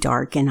going to be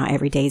dark and not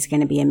every day is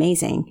going to be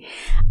amazing.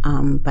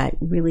 But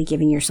really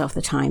giving yourself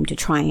the time to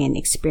try and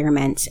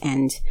experiment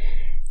and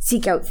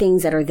seek out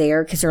things that are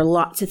there, because there are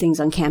lots of things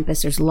on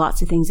campus. There's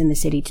lots of things in the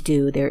city to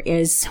do. There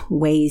is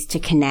ways to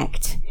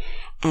connect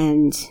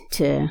and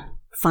to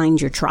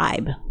find your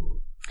tribe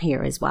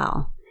here as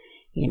well,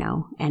 you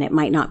know. And it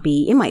might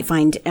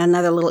find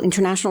another little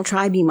international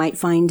tribe. You might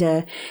find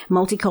a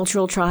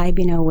multicultural tribe,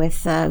 you know,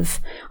 with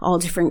all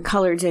different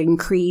colors and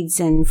creeds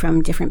and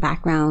from different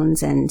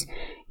backgrounds. And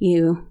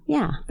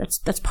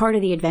that's part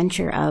of the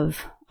adventure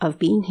of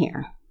being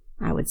here,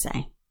 I would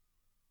say.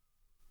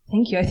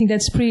 Thank you. I think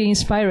that's pretty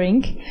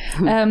inspiring.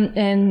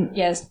 And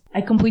yes,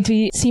 I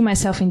completely see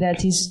myself in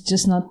that. Is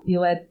just not be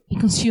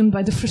consumed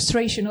by the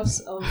frustration of,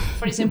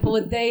 for example,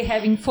 a day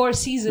having 4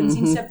 seasons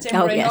in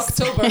September and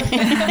October.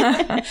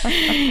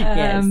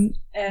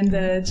 And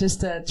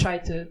just try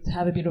to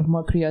have a bit of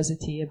more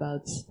curiosity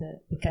about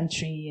the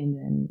country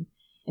and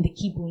the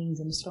Kiplings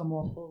and the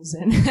stroopwafels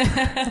and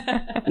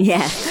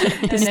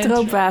the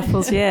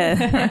stroopwafels,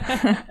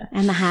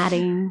 and the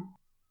Haring.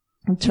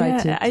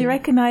 I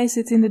recognize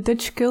it in the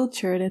Dutch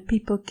culture that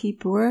people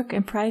keep work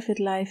and private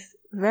life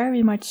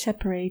very much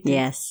separated.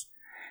 Yes.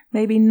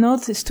 Maybe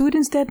not the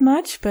students that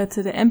much, but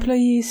the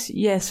employees,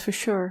 yes, for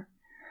sure.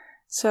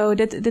 So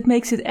that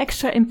makes it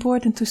extra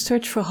important to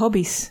search for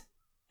hobbies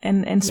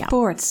and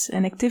sports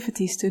and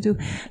activities to do.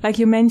 Like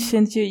you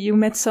mentioned, you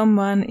met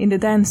someone in the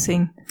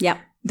dancing. Yeah.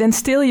 Then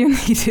still you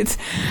needed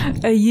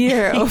a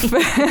year of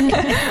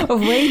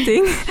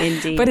waiting.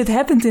 Indeed. But it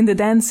happened in the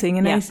dancing.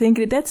 And I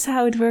think that's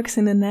how it works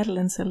in the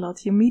Netherlands a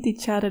lot. You meet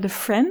each other, the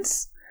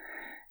friends,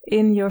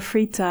 in your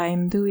free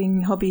time,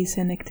 doing hobbies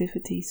and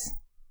activities.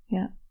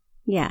 Yeah.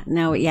 Yeah,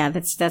 no,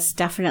 that's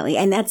definitely,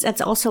 and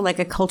that's also like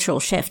a cultural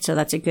shift. So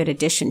that's a good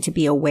addition, to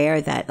be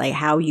aware that like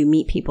how you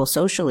meet people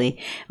socially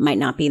might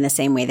not be in the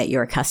same way that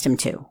you're accustomed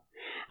to.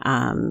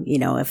 You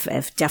know,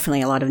 if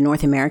definitely a lot of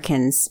North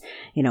Americans,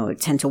 you know,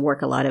 tend to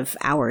work a lot of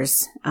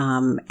hours,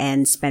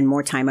 and spend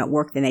more time at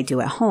work than they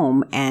do at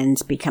home, and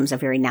becomes a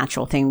very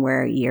natural thing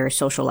where your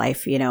social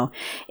life, you know,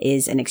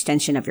 is an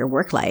extension of your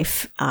work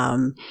life.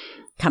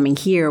 Coming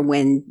here,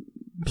 when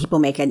people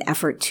make an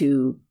effort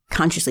to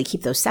consciously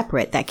keep those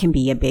separate, that can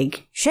be a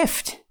big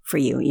shift for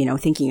you, you know,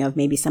 thinking of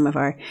maybe some of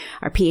our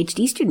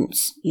PhD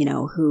students, you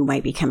know, who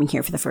might be coming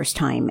here for the first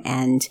time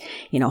and,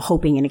 you know,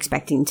 hoping and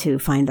expecting to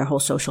find their whole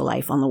social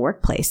life on the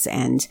workplace,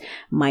 and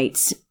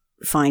might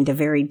find a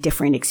very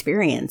different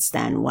experience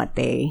than what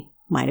they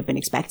might have been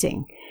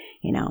expecting,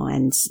 you know.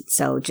 And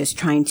so just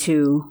trying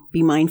to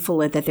be mindful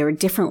that there are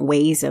different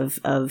ways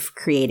of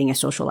creating a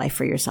social life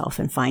for yourself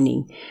and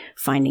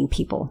finding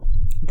people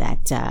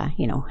that,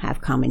 you know,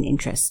 have common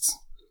interests.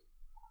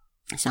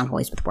 It's not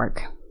always with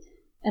work.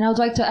 And I would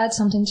like to add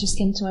something just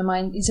came to my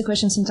mind. It's a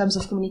question sometimes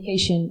of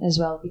communication as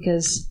well,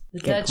 because the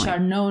Dutch are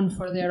known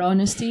for their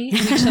honesty,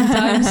 which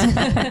sometimes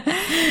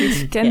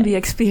which can be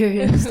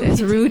experienced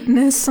as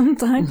rudeness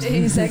sometimes.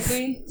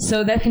 Exactly.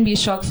 So that can be a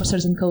shock for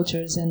certain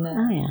cultures, and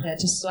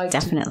just like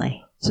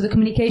definitely. So the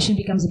communication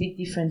becomes a bit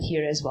different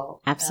here as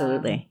well.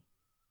 Absolutely.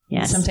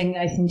 Yes. Something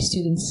I think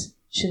students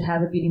should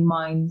have a bit in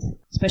mind,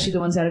 especially the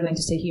ones that are going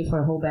to stay here for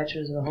a whole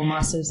bachelor's or a whole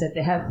master's, that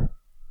they have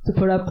to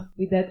put up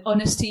with that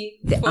honesty.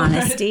 The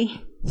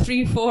honesty.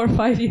 3, 4,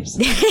 5 years.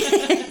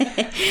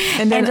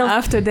 And then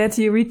after that,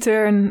 you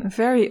return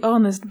very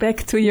honest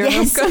back to your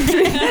home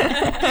country.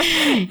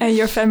 And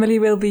your family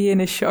will be in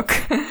a shock.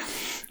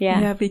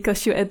 Yeah,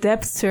 because you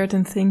adapt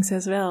certain things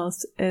as well,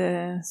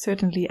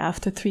 certainly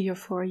after 3 or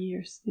 4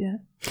 years. Yeah.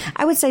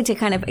 I would say to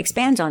kind of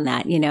expand on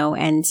that,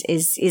 and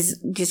is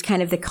just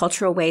kind of the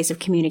cultural ways of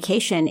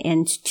communication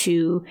and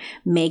to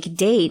make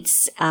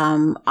dates.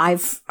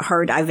 I've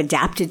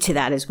adapted to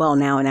that as well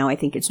now. And now I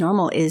think it's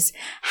normal is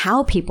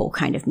how people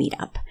kind of meet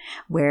up,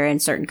 where in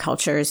certain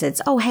cultures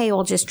it's, oh, hey,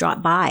 we'll just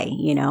drop by,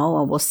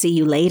 or we'll see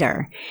you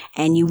later,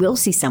 and you will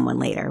see someone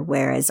later.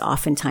 Whereas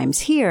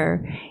oftentimes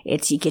here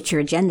it's you get your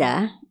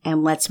agenda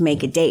and let's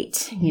make a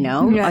date, do you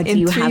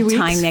have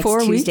time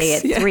next Tuesday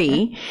at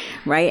 3,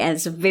 right? And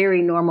it's a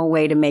very normal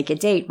way to make a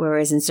date.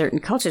 Whereas in certain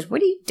cultures, what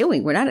are you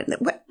doing? We're not,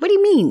 what do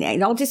you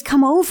mean? I'll just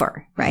come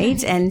over,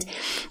 right? And,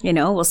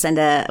 we'll send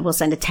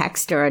a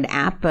text or an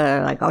app,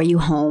 like, are you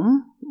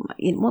home?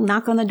 We'll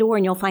knock on the door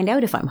and you'll find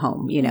out if I'm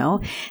home,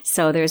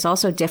 So there's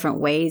also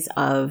different ways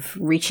of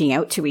reaching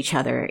out to each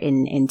other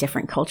in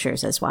different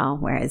cultures as well.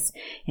 Whereas,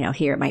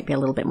 here it might be a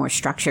little bit more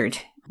structured.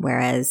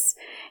 Whereas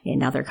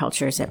in other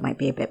cultures, it might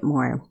be a bit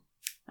more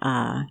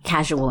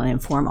casual and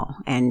informal.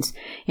 And,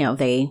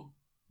 they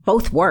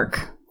both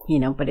work,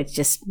 but it's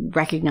just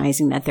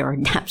recognizing that there are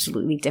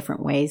absolutely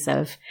different ways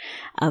of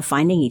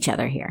finding each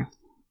other here.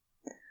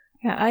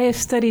 Yeah, I have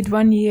studied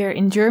 1 year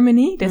in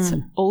Germany. That's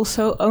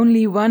also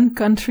only one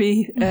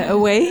country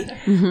away.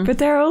 Mm-hmm. But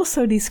there are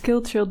also these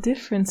cultural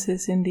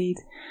differences indeed.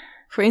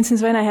 For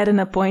instance, when I had an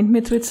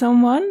appointment with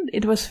someone,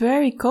 it was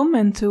very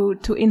common to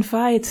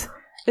invite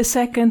a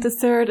second, a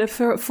third, a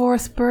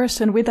fourth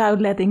person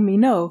without letting me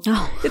know.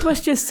 Oh. It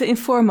was just an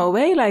informal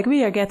way, like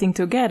we are getting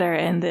together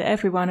and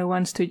everyone who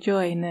wants to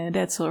join,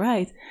 that's all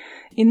right.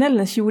 In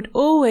Netherlands, you would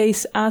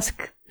always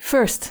ask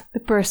first the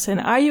person,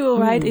 are you all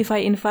right if I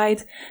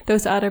invite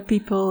those other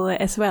people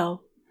as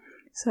well?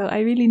 So I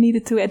really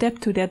needed to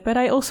adapt to that, but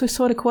I also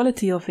saw the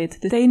quality of it,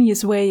 the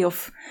spontaneous way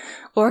of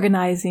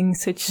organizing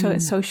such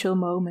social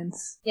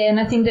moments. Yeah, and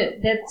I think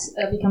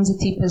that becomes a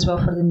tip as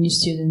well for the new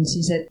students,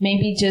 is that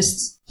maybe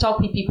just talk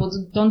with people.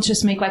 Don't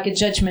just make like a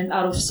judgment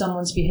out of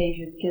someone's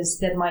behavior, because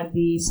there might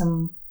be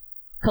some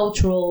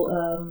cultural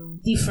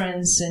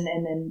difference and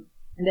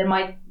there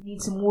might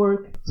need some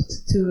work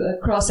to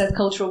cross that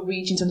cultural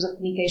bridge in terms of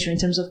communication, in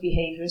terms of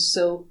behaviors.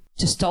 So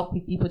just talk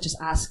with people, just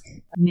ask.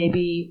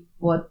 Maybe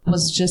what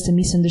was just a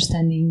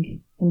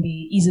misunderstanding can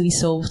be easily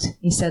solved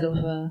instead of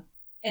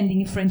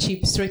ending a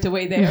friendship straight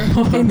away there or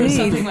something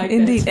like that.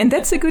 Indeed. And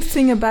that's a good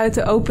thing about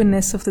the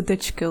openness of the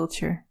Dutch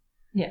culture.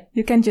 Yeah.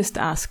 You can just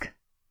ask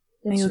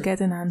and you'll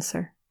get an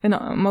answer. A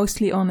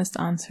mostly honest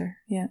answer.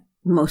 Yeah.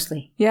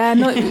 Mostly. Yeah,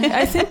 no,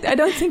 I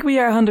don't think we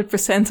are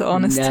 100%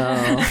 honest.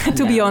 No.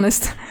 To be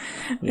honest.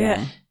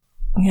 Yeah.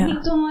 Yeah. We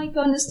don't like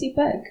honesty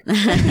back.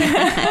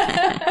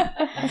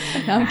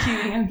 I'm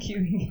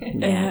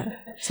kidding. Yeah.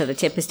 So the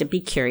tip is to be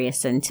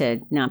curious and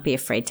to not be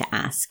afraid to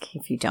ask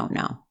if you don't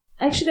know.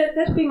 Actually,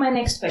 that would be my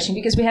next question,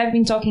 because we have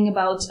been talking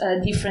about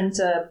different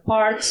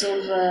parts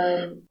of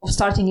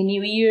starting a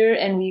new year,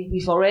 and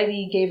we've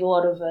already gave a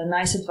lot of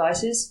nice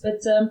advices.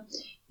 But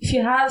if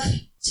you have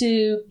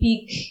to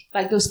pick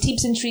like those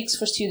tips and tricks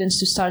for students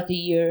to start the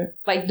year,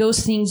 like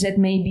those things that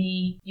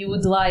maybe you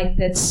would like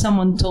that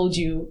someone told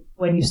you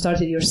when you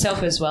started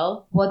yourself as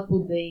well, what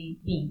would they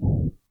be?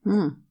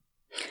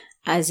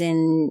 As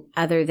in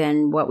other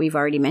than what we've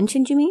already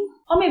mentioned, you mean?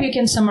 Or maybe you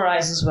can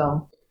summarize as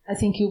well. I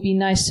think it would be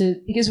nice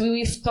to, because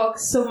we've talked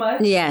so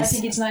much. Yes. I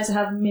think it's nice to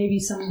have maybe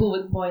some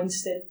bullet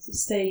points that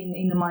stay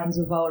in the minds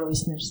of our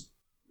listeners.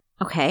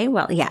 Okay,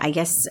 well, yeah, I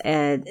guess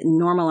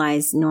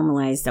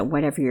normalize that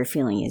whatever you're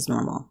feeling is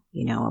normal.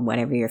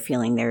 Whatever you're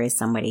feeling, there is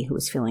somebody who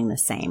is feeling the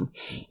same,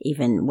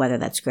 even whether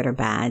that's good or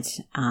bad.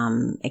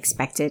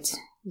 Expect it,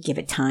 give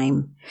it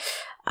time.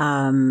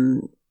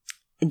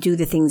 Do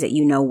the things that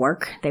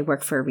work. They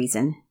work for a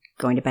reason.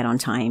 Going to bed on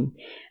time,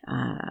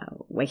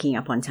 waking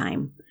up on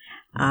time.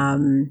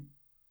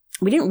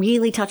 We didn't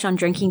really touch on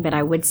drinking, but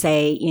I would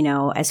say,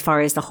 as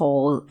far as the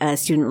whole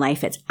student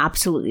life, it's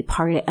absolutely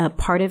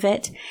part of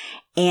it.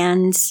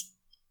 And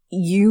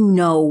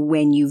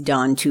when you've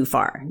gone too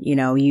far, you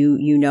know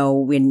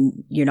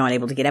when you're not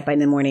able to get up in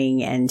the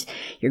morning and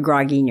you're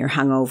groggy and you're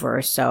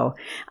hungover. So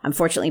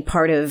unfortunately,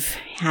 part of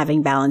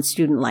having balanced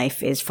student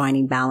life is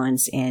finding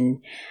balance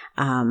in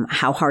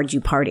how hard you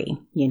party,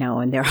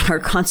 and there are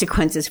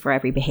consequences for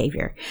every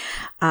behavior.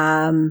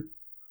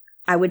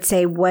 I would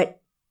say what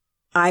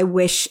I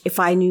wish if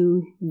I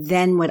knew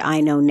then what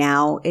I know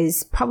now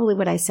is probably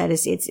what I said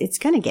is it's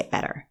going to get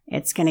better.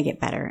 It's going to get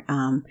better.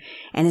 And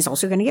it's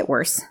also going to get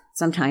worse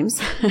sometimes.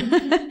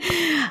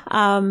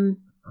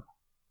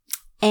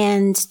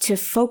 And to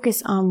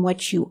focus on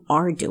what you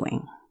are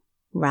doing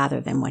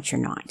rather than what you're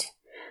not.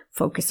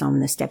 Focus on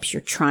the steps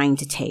you're trying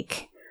to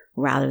take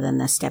rather than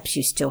the steps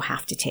you still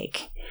have to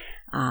take.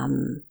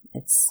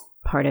 It's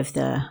part of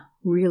the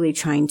really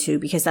trying to,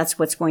 because that's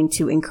what's going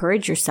to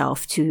encourage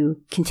yourself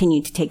to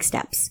continue to take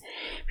steps.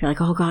 If you're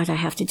like, oh God, I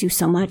have to do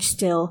so much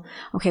still.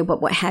 Okay,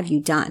 but what have you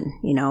done?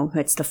 You know,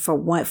 it's the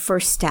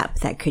first step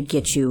that could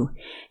get you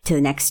to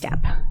the next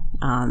step.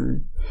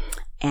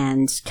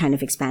 And kind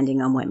of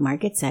expanding on what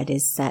Margaret said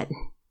is that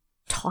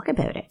talk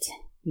about it.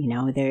 You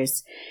know,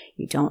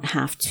 you don't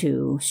have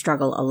to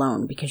struggle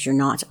alone, because you're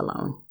not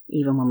alone,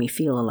 even when we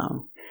feel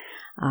alone.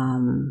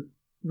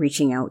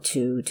 Reaching out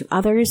to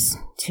others,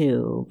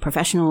 to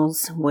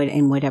professionals,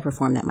 in whatever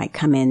form that might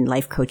come in,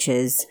 life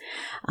coaches.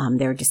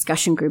 There are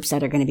discussion groups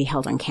that are going to be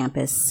held on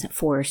campus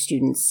for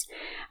students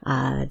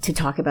to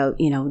talk about,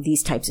 you know,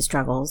 these types of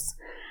struggles.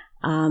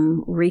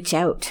 Reach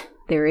out.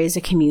 There is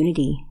a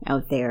community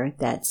out there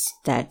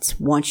that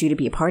wants you to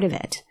be a part of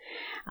it,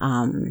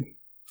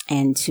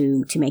 and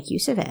to make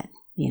use of it,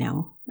 you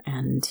know,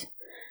 and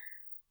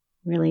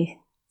really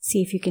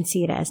see if you can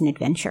see it as an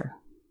adventure,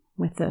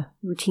 with the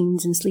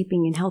routines and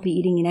sleeping and healthy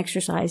eating and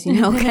exercise, you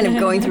know, kind of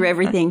going through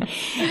everything.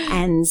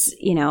 And,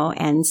 you know,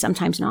 and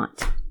sometimes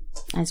not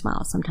as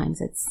well. Sometimes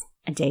it's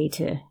a day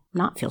to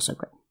not feel so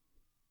good.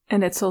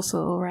 And that's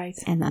also all right.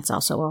 And that's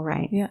also all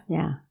right. Yeah.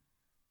 Yeah.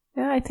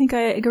 Yeah, I think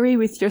I agree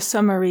with your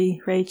summary,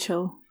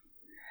 Rachel.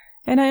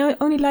 And I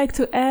only like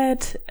to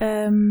add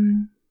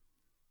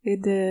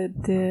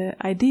the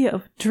idea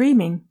of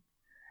dreaming.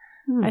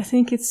 I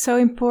think it's so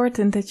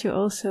important that you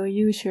also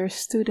use your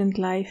student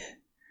life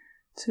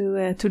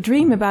to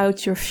dream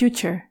about your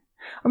future,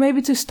 or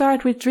maybe to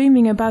start with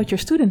dreaming about your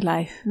student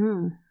life.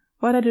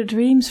 What are the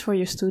dreams for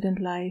your student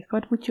life?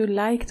 What would you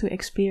like to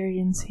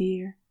experience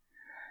here?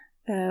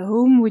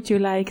 Whom would you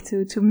like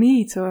to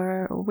meet,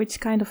 or which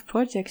kind of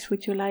projects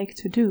would you like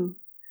to do?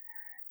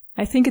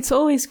 I think it's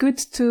always good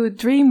to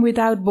dream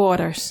without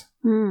borders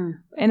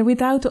and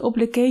without the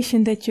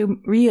obligation that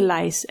you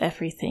realize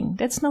everything.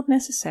 That's not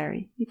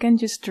necessary. You can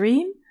just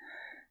dream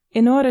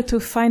in order to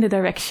find a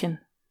direction,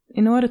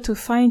 in order to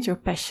find your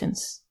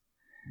passions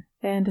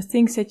and the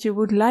things that you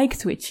would like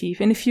to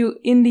achieve. And if you,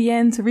 in the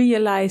end,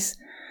 realize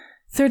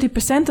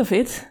 30% of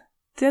it,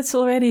 that's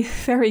already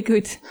very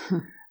good.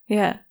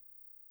 Yeah.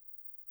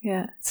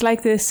 It's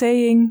like the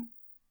saying,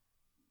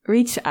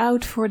 reach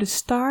out for the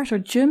stars, or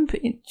jump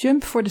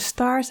for the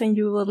stars and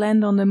you will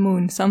land on the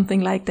moon, something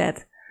like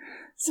that.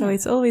 So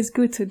it's always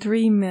good to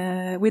dream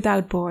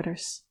without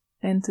borders,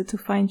 and to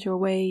find your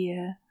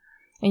way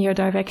and your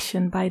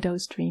direction by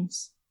those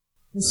dreams.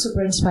 It's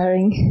super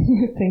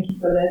inspiring. Thank you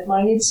for that,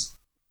 Margit.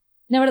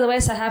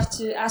 Nevertheless, I have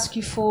to ask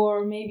you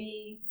for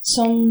maybe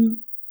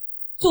some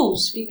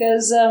tools,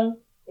 because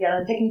we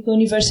are a technical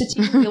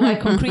university. We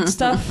like concrete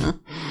stuff.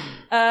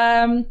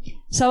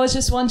 So I was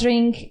just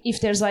wondering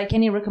if there's like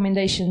any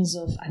recommendations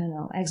of, I don't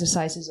know,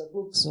 exercises or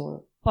books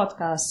or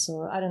podcasts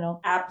or, I don't know,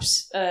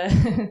 apps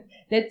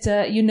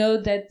that you know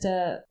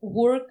that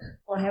work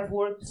or have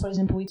worked, for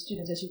example, with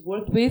students that you've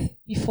worked with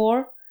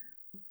before,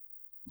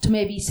 to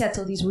maybe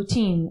settle this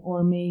routine,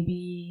 or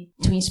maybe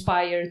to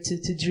inspire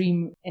to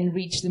dream and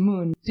reach the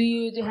moon. Do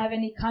you have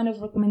any kind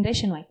of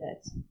recommendation like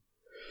that?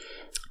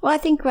 Well, I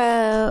think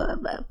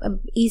an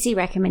easy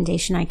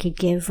recommendation I could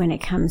give when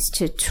it comes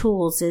to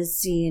tools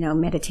is, you know,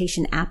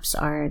 meditation apps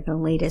are the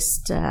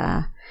latest,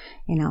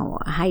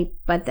 hype,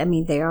 but I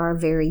mean, they are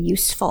very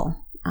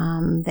useful.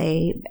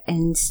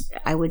 And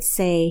I would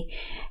say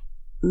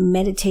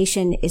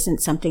meditation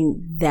isn't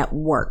something that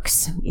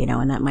works, you know,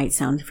 and that might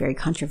sound very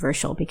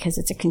controversial, because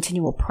it's a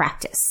continual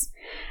practice.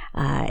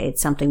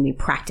 It's something we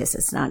practice.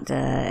 It's not,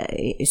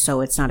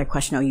 so it's not a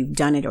question, oh, you've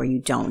done it or you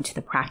don't.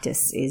 The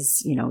practice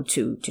is, you know,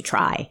 to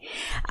try.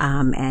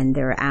 And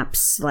there are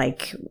apps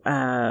like,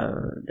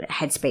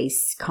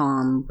 Headspace,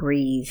 Calm,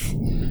 Breathe,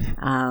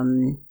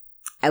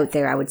 out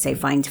there. I would say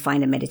find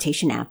a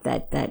meditation app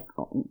that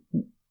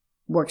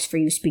works for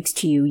you, speaks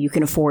to you. You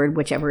can afford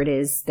whichever it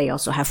is. They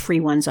also have free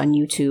ones on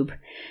YouTube.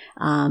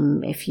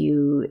 If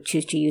you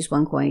choose to use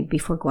one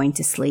before going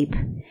to sleep.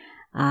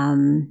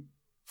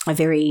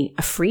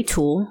 A free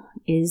tool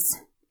is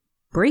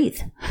breathe.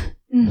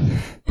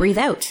 Breathe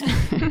out.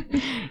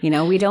 You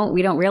know, we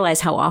don't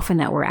realize how often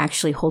that we're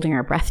actually holding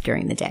our breath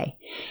during the day,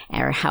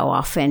 or how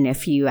often,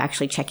 if you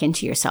actually check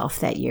into yourself,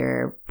 that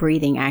you're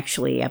breathing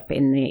actually up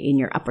in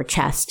your upper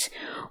chest,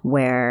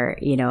 where,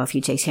 you know, if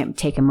you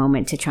take a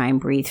moment to try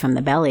and breathe from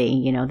the belly,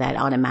 you know, that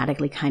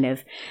automatically kind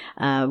of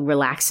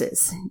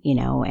relaxes, you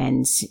know,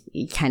 and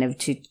kind of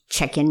to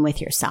check in with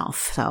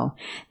yourself. So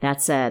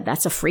that's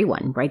a free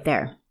one right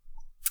there.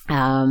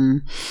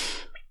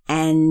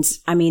 And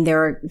I mean,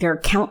 there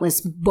are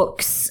countless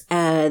books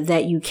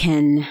that you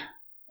can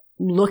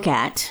look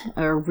at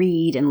or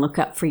read and look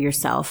up for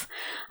yourself.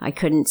 I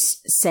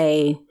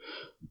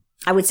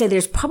would say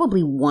there's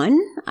probably one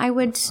I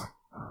would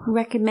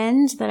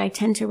recommend, that I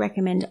tend to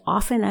recommend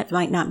often. That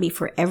might not be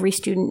for every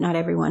student. Not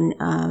everyone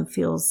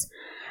feels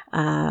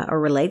or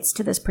relates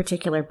to this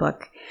particular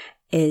book.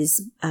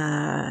 Is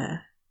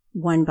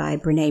one by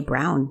Brené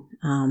Brown,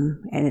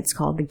 and it's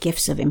called The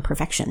Gifts of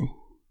Imperfection.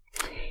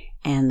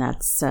 And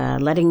that's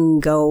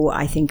letting go,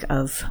 I think,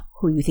 of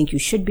who you think you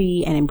should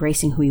be and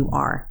embracing who you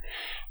are.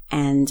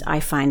 And I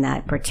find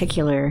that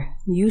particular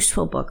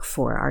useful book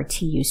for our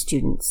TU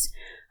students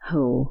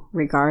who,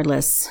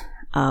 regardless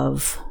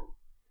of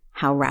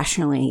how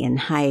rationally and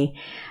high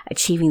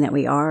achieving that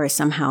we are,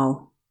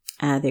 somehow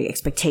the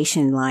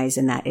expectation lies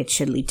in that it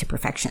should lead to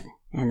perfection,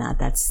 and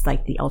that's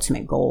like the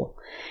ultimate goal.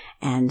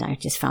 And I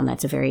just found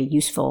that's a very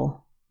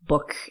useful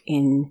book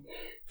in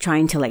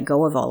trying to let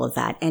go of all of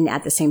that, and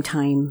at the same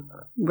time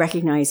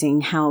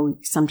recognizing how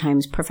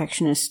sometimes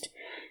perfectionist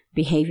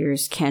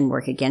behaviors can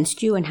work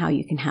against you and how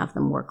you can have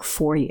them work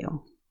for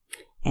you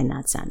in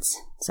that sense.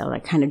 So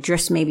that kind of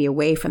drifts maybe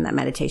away from that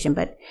meditation,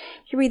 but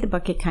if you read the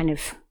book, it kind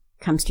of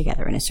comes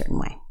together in a certain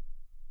way.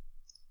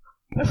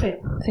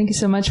 Perfect. Thank you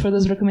so much for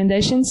those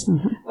recommendations.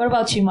 Mm-hmm. What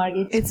about you,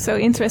 Margit? It's so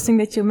interesting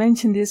that you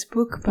mentioned this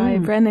book by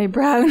Brené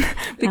Brown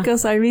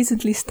because I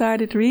recently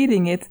started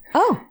reading it.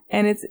 Oh.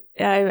 And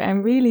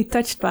I'm really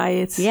touched by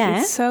it. Yeah.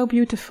 It's so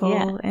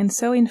beautiful and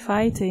so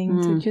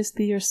inviting to just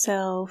be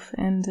yourself.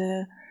 And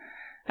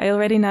I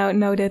already now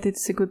know that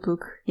it's a good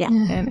book. Yeah.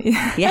 And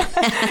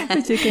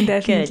that you can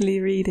definitely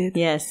read it.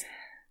 Yes.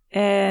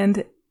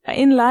 And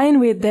in line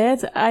with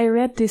that, I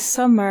read this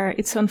summer,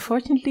 it's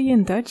unfortunately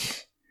in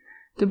Dutch,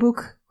 the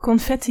book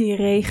Confetti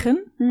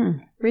Regen,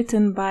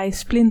 written by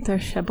Splinter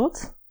Chabot.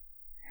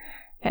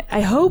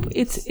 I hope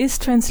it is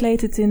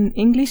translated in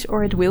English,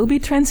 or it will be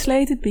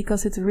translated,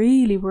 because it's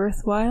really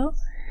worthwhile.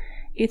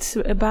 It's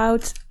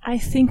about, I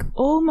think,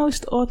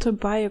 almost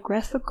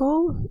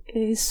autobiographical,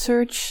 his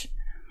search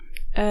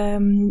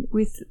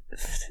with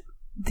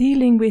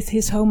dealing with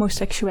his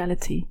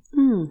homosexuality.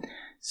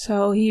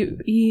 So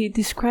he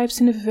describes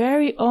in a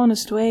very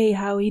honest way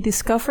how he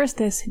discovers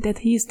that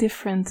he is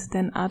different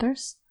than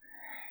others.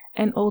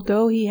 And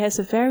although he has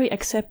a very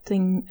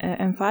accepting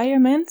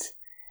environment,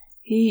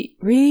 he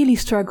really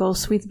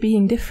struggles with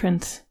being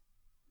different.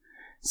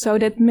 So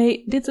that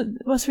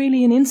was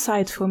really an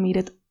insight for me,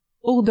 that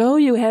although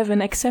you have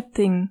an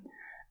accepting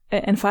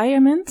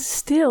environment,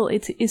 still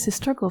it is a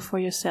struggle for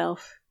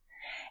yourself.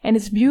 And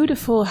it's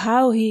beautiful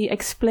how he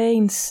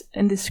explains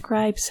and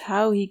describes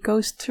how he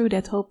goes through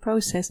that whole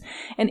process.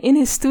 And in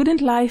his student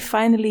life,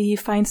 finally, he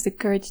finds the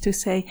courage to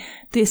say,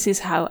 this is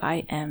how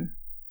I am.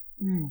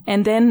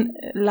 And then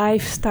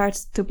life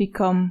starts to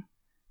become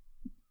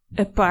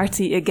a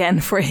party again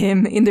for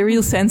him, in the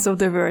real sense of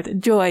the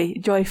word,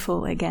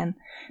 joyful again,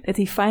 that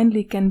he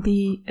finally can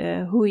be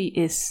who he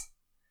is.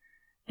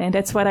 And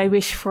that's what I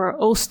wish for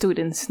all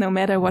students, no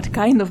matter what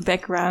kind of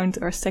background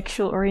or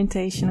sexual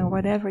orientation or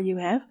whatever you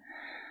have,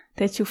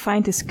 that you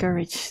find this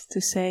courage to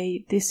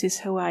say, this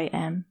is who I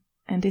am,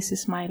 and this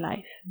is my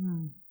life.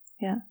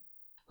 Yeah.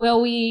 Well,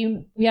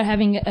 we are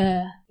having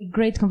a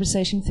great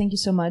conversation. Thank you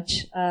so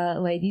much,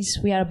 ladies.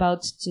 We are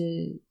about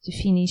to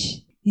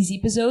finish this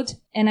episode.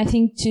 And I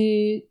think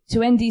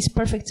to end this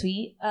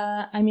perfectly,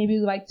 I maybe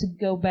would like to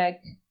go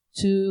back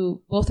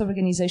to both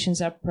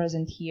organizations are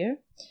present here.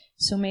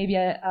 So maybe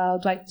I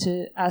would like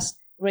to ask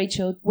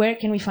Rachel, where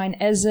can we find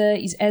ESSA?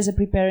 Is ESSA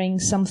preparing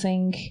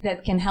something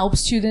that can help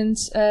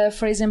students,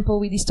 for example,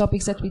 with these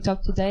topics that we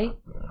talked today?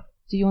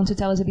 Do you want to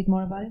tell us a bit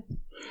more about it?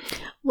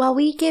 Well,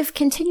 we give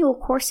continual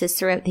courses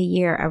throughout the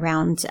year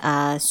around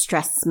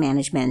stress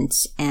management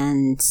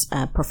and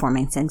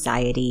performance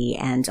anxiety,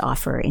 and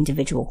offer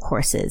individual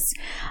courses.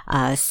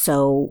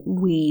 So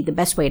the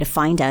best way to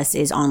find us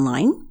is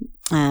online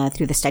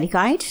through the study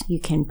guide. You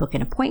can book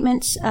an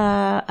appointment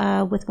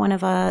with one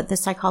of the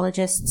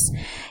psychologists.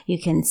 You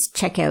can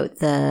check out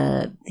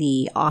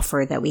the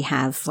offer that we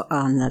have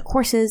on the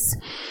courses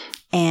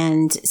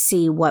and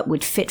see what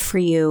would fit for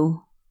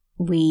you.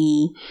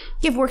 We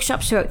give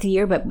workshops throughout the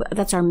year, but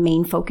that's our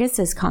main focus,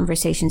 is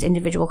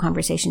individual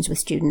conversations with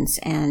students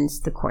and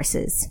the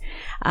courses.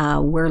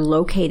 We're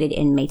located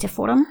in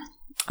Metaforum,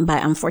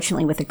 but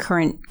unfortunately with the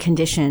current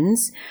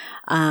conditions,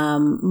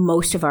 all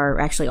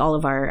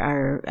of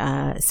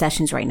our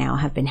sessions right now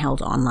have been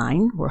held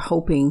online. We're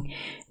hoping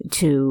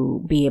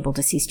to be able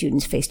to see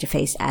students face to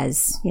face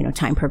as,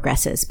 time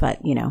progresses,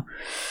 but, we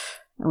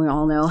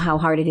all know how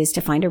hard it is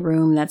to find a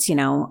room that's,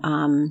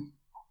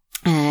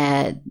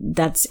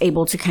 that's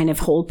able to kind of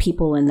hold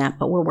people in that,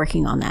 but we're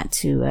working on that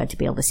to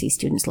be able to see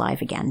students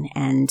live again.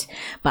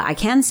 But I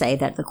can say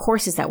that the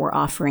courses that we're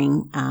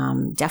offering,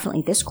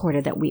 definitely this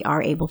quarter, that we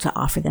are able to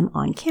offer them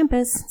on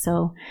campus.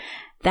 So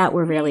that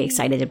we're really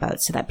excited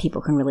about, so that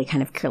people can really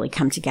kind of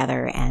come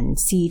together and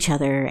see each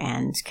other.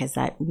 And because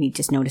we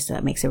just noticed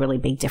that makes a really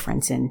big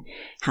difference in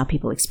how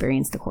people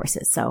experience the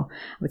courses. So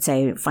I would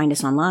say find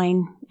us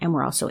online, and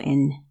we're also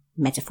in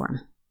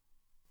Metaforum.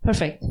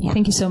 Perfect. Yeah.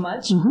 Thank you so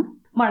much. Mm-hmm.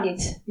 Margit,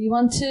 do you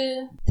want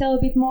to tell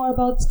a bit more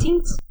about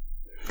Tint?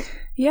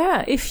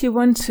 Yeah, if you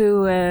want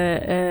to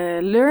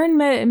learn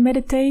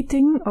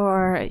meditating,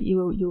 or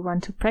you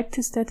want to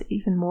practice that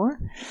even more,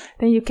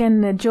 then you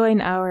can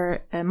join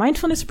our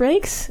mindfulness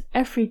breaks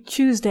every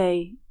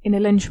Tuesday in a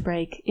lunch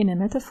break in a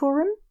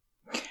Metaforum.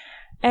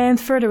 And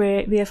further,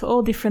 we have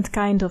all different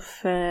kind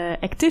of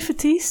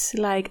activities,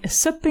 like a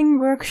supping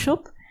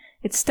workshop.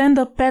 It's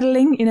stand-up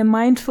paddling in a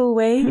mindful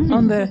way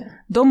on the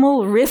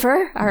Dommel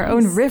River, our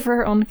own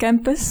river on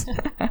campus.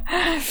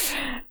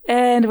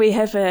 And we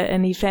have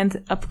an event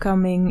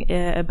upcoming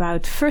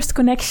about first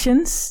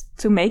connections,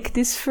 to make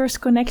these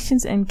first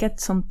connections and get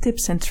some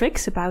tips and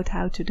tricks about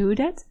how to do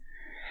that.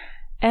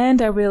 And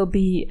there will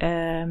be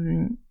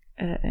an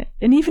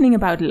evening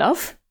about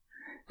love,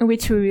 in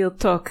which we will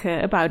talk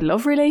about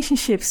love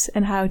relationships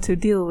and how to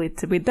deal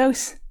with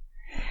those.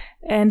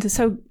 And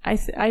so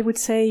I would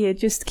say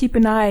just keep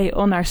an eye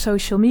on our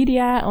social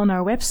media, on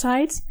our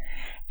website.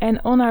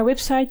 And on our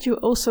website you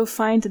also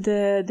find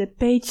the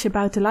page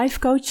about the life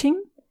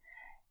coaching.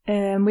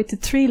 With the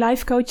 3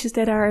 life coaches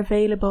that are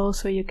available,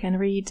 so you can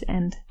read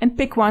and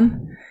pick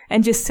one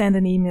and just send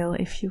an email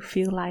if you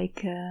feel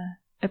like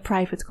a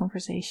private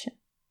conversation.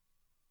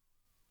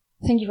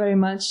 Thank you very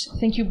much.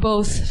 Thank you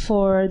both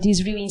for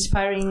this really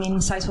inspiring and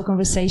insightful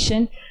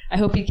conversation. I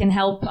hope it can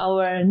help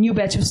our new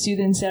batch of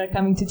students that are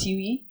coming to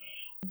TUE.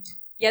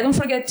 Yeah, don't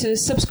forget to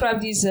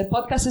subscribe these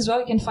podcasts as well.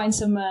 You can find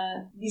some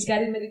these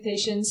guided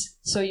meditations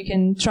so you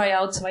can try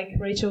out, like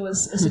Rachel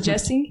was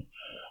suggesting.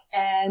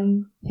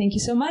 And thank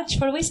you so much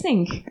for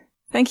listening.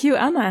 Thank you,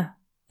 Anna.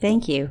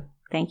 Thank you.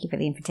 Thank you for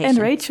the invitation. And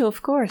Rachel,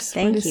 of course,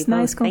 for this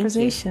nice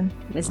conversation.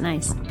 It was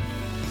nice.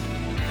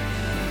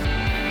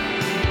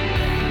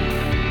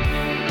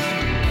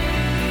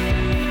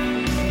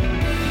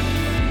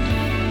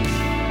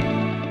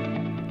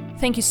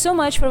 Thank you so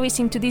much for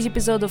listening to this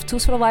episode of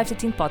Tools for Life, the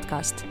Tint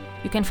podcast.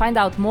 You can find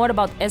out more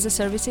about ESA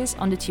services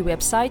on the TUE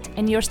website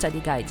and your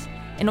study guide.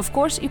 And of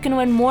course, you can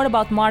learn more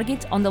about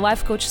Margit on the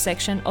Life Coach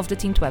section of the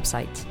Tint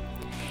website.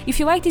 If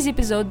you like this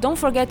episode, don't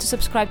forget to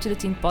subscribe to the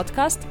Tint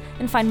podcast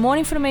and find more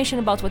information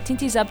about what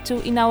Tint is up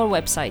to in our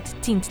website,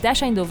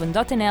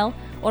 tint-eindhoven.nl,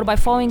 or by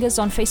following us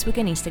on Facebook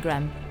and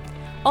Instagram.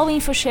 All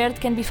info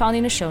shared can be found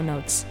in the show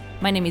notes.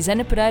 My name is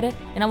Ana Pereira,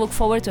 and I look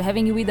forward to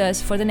having you with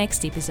us for the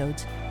next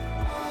episode.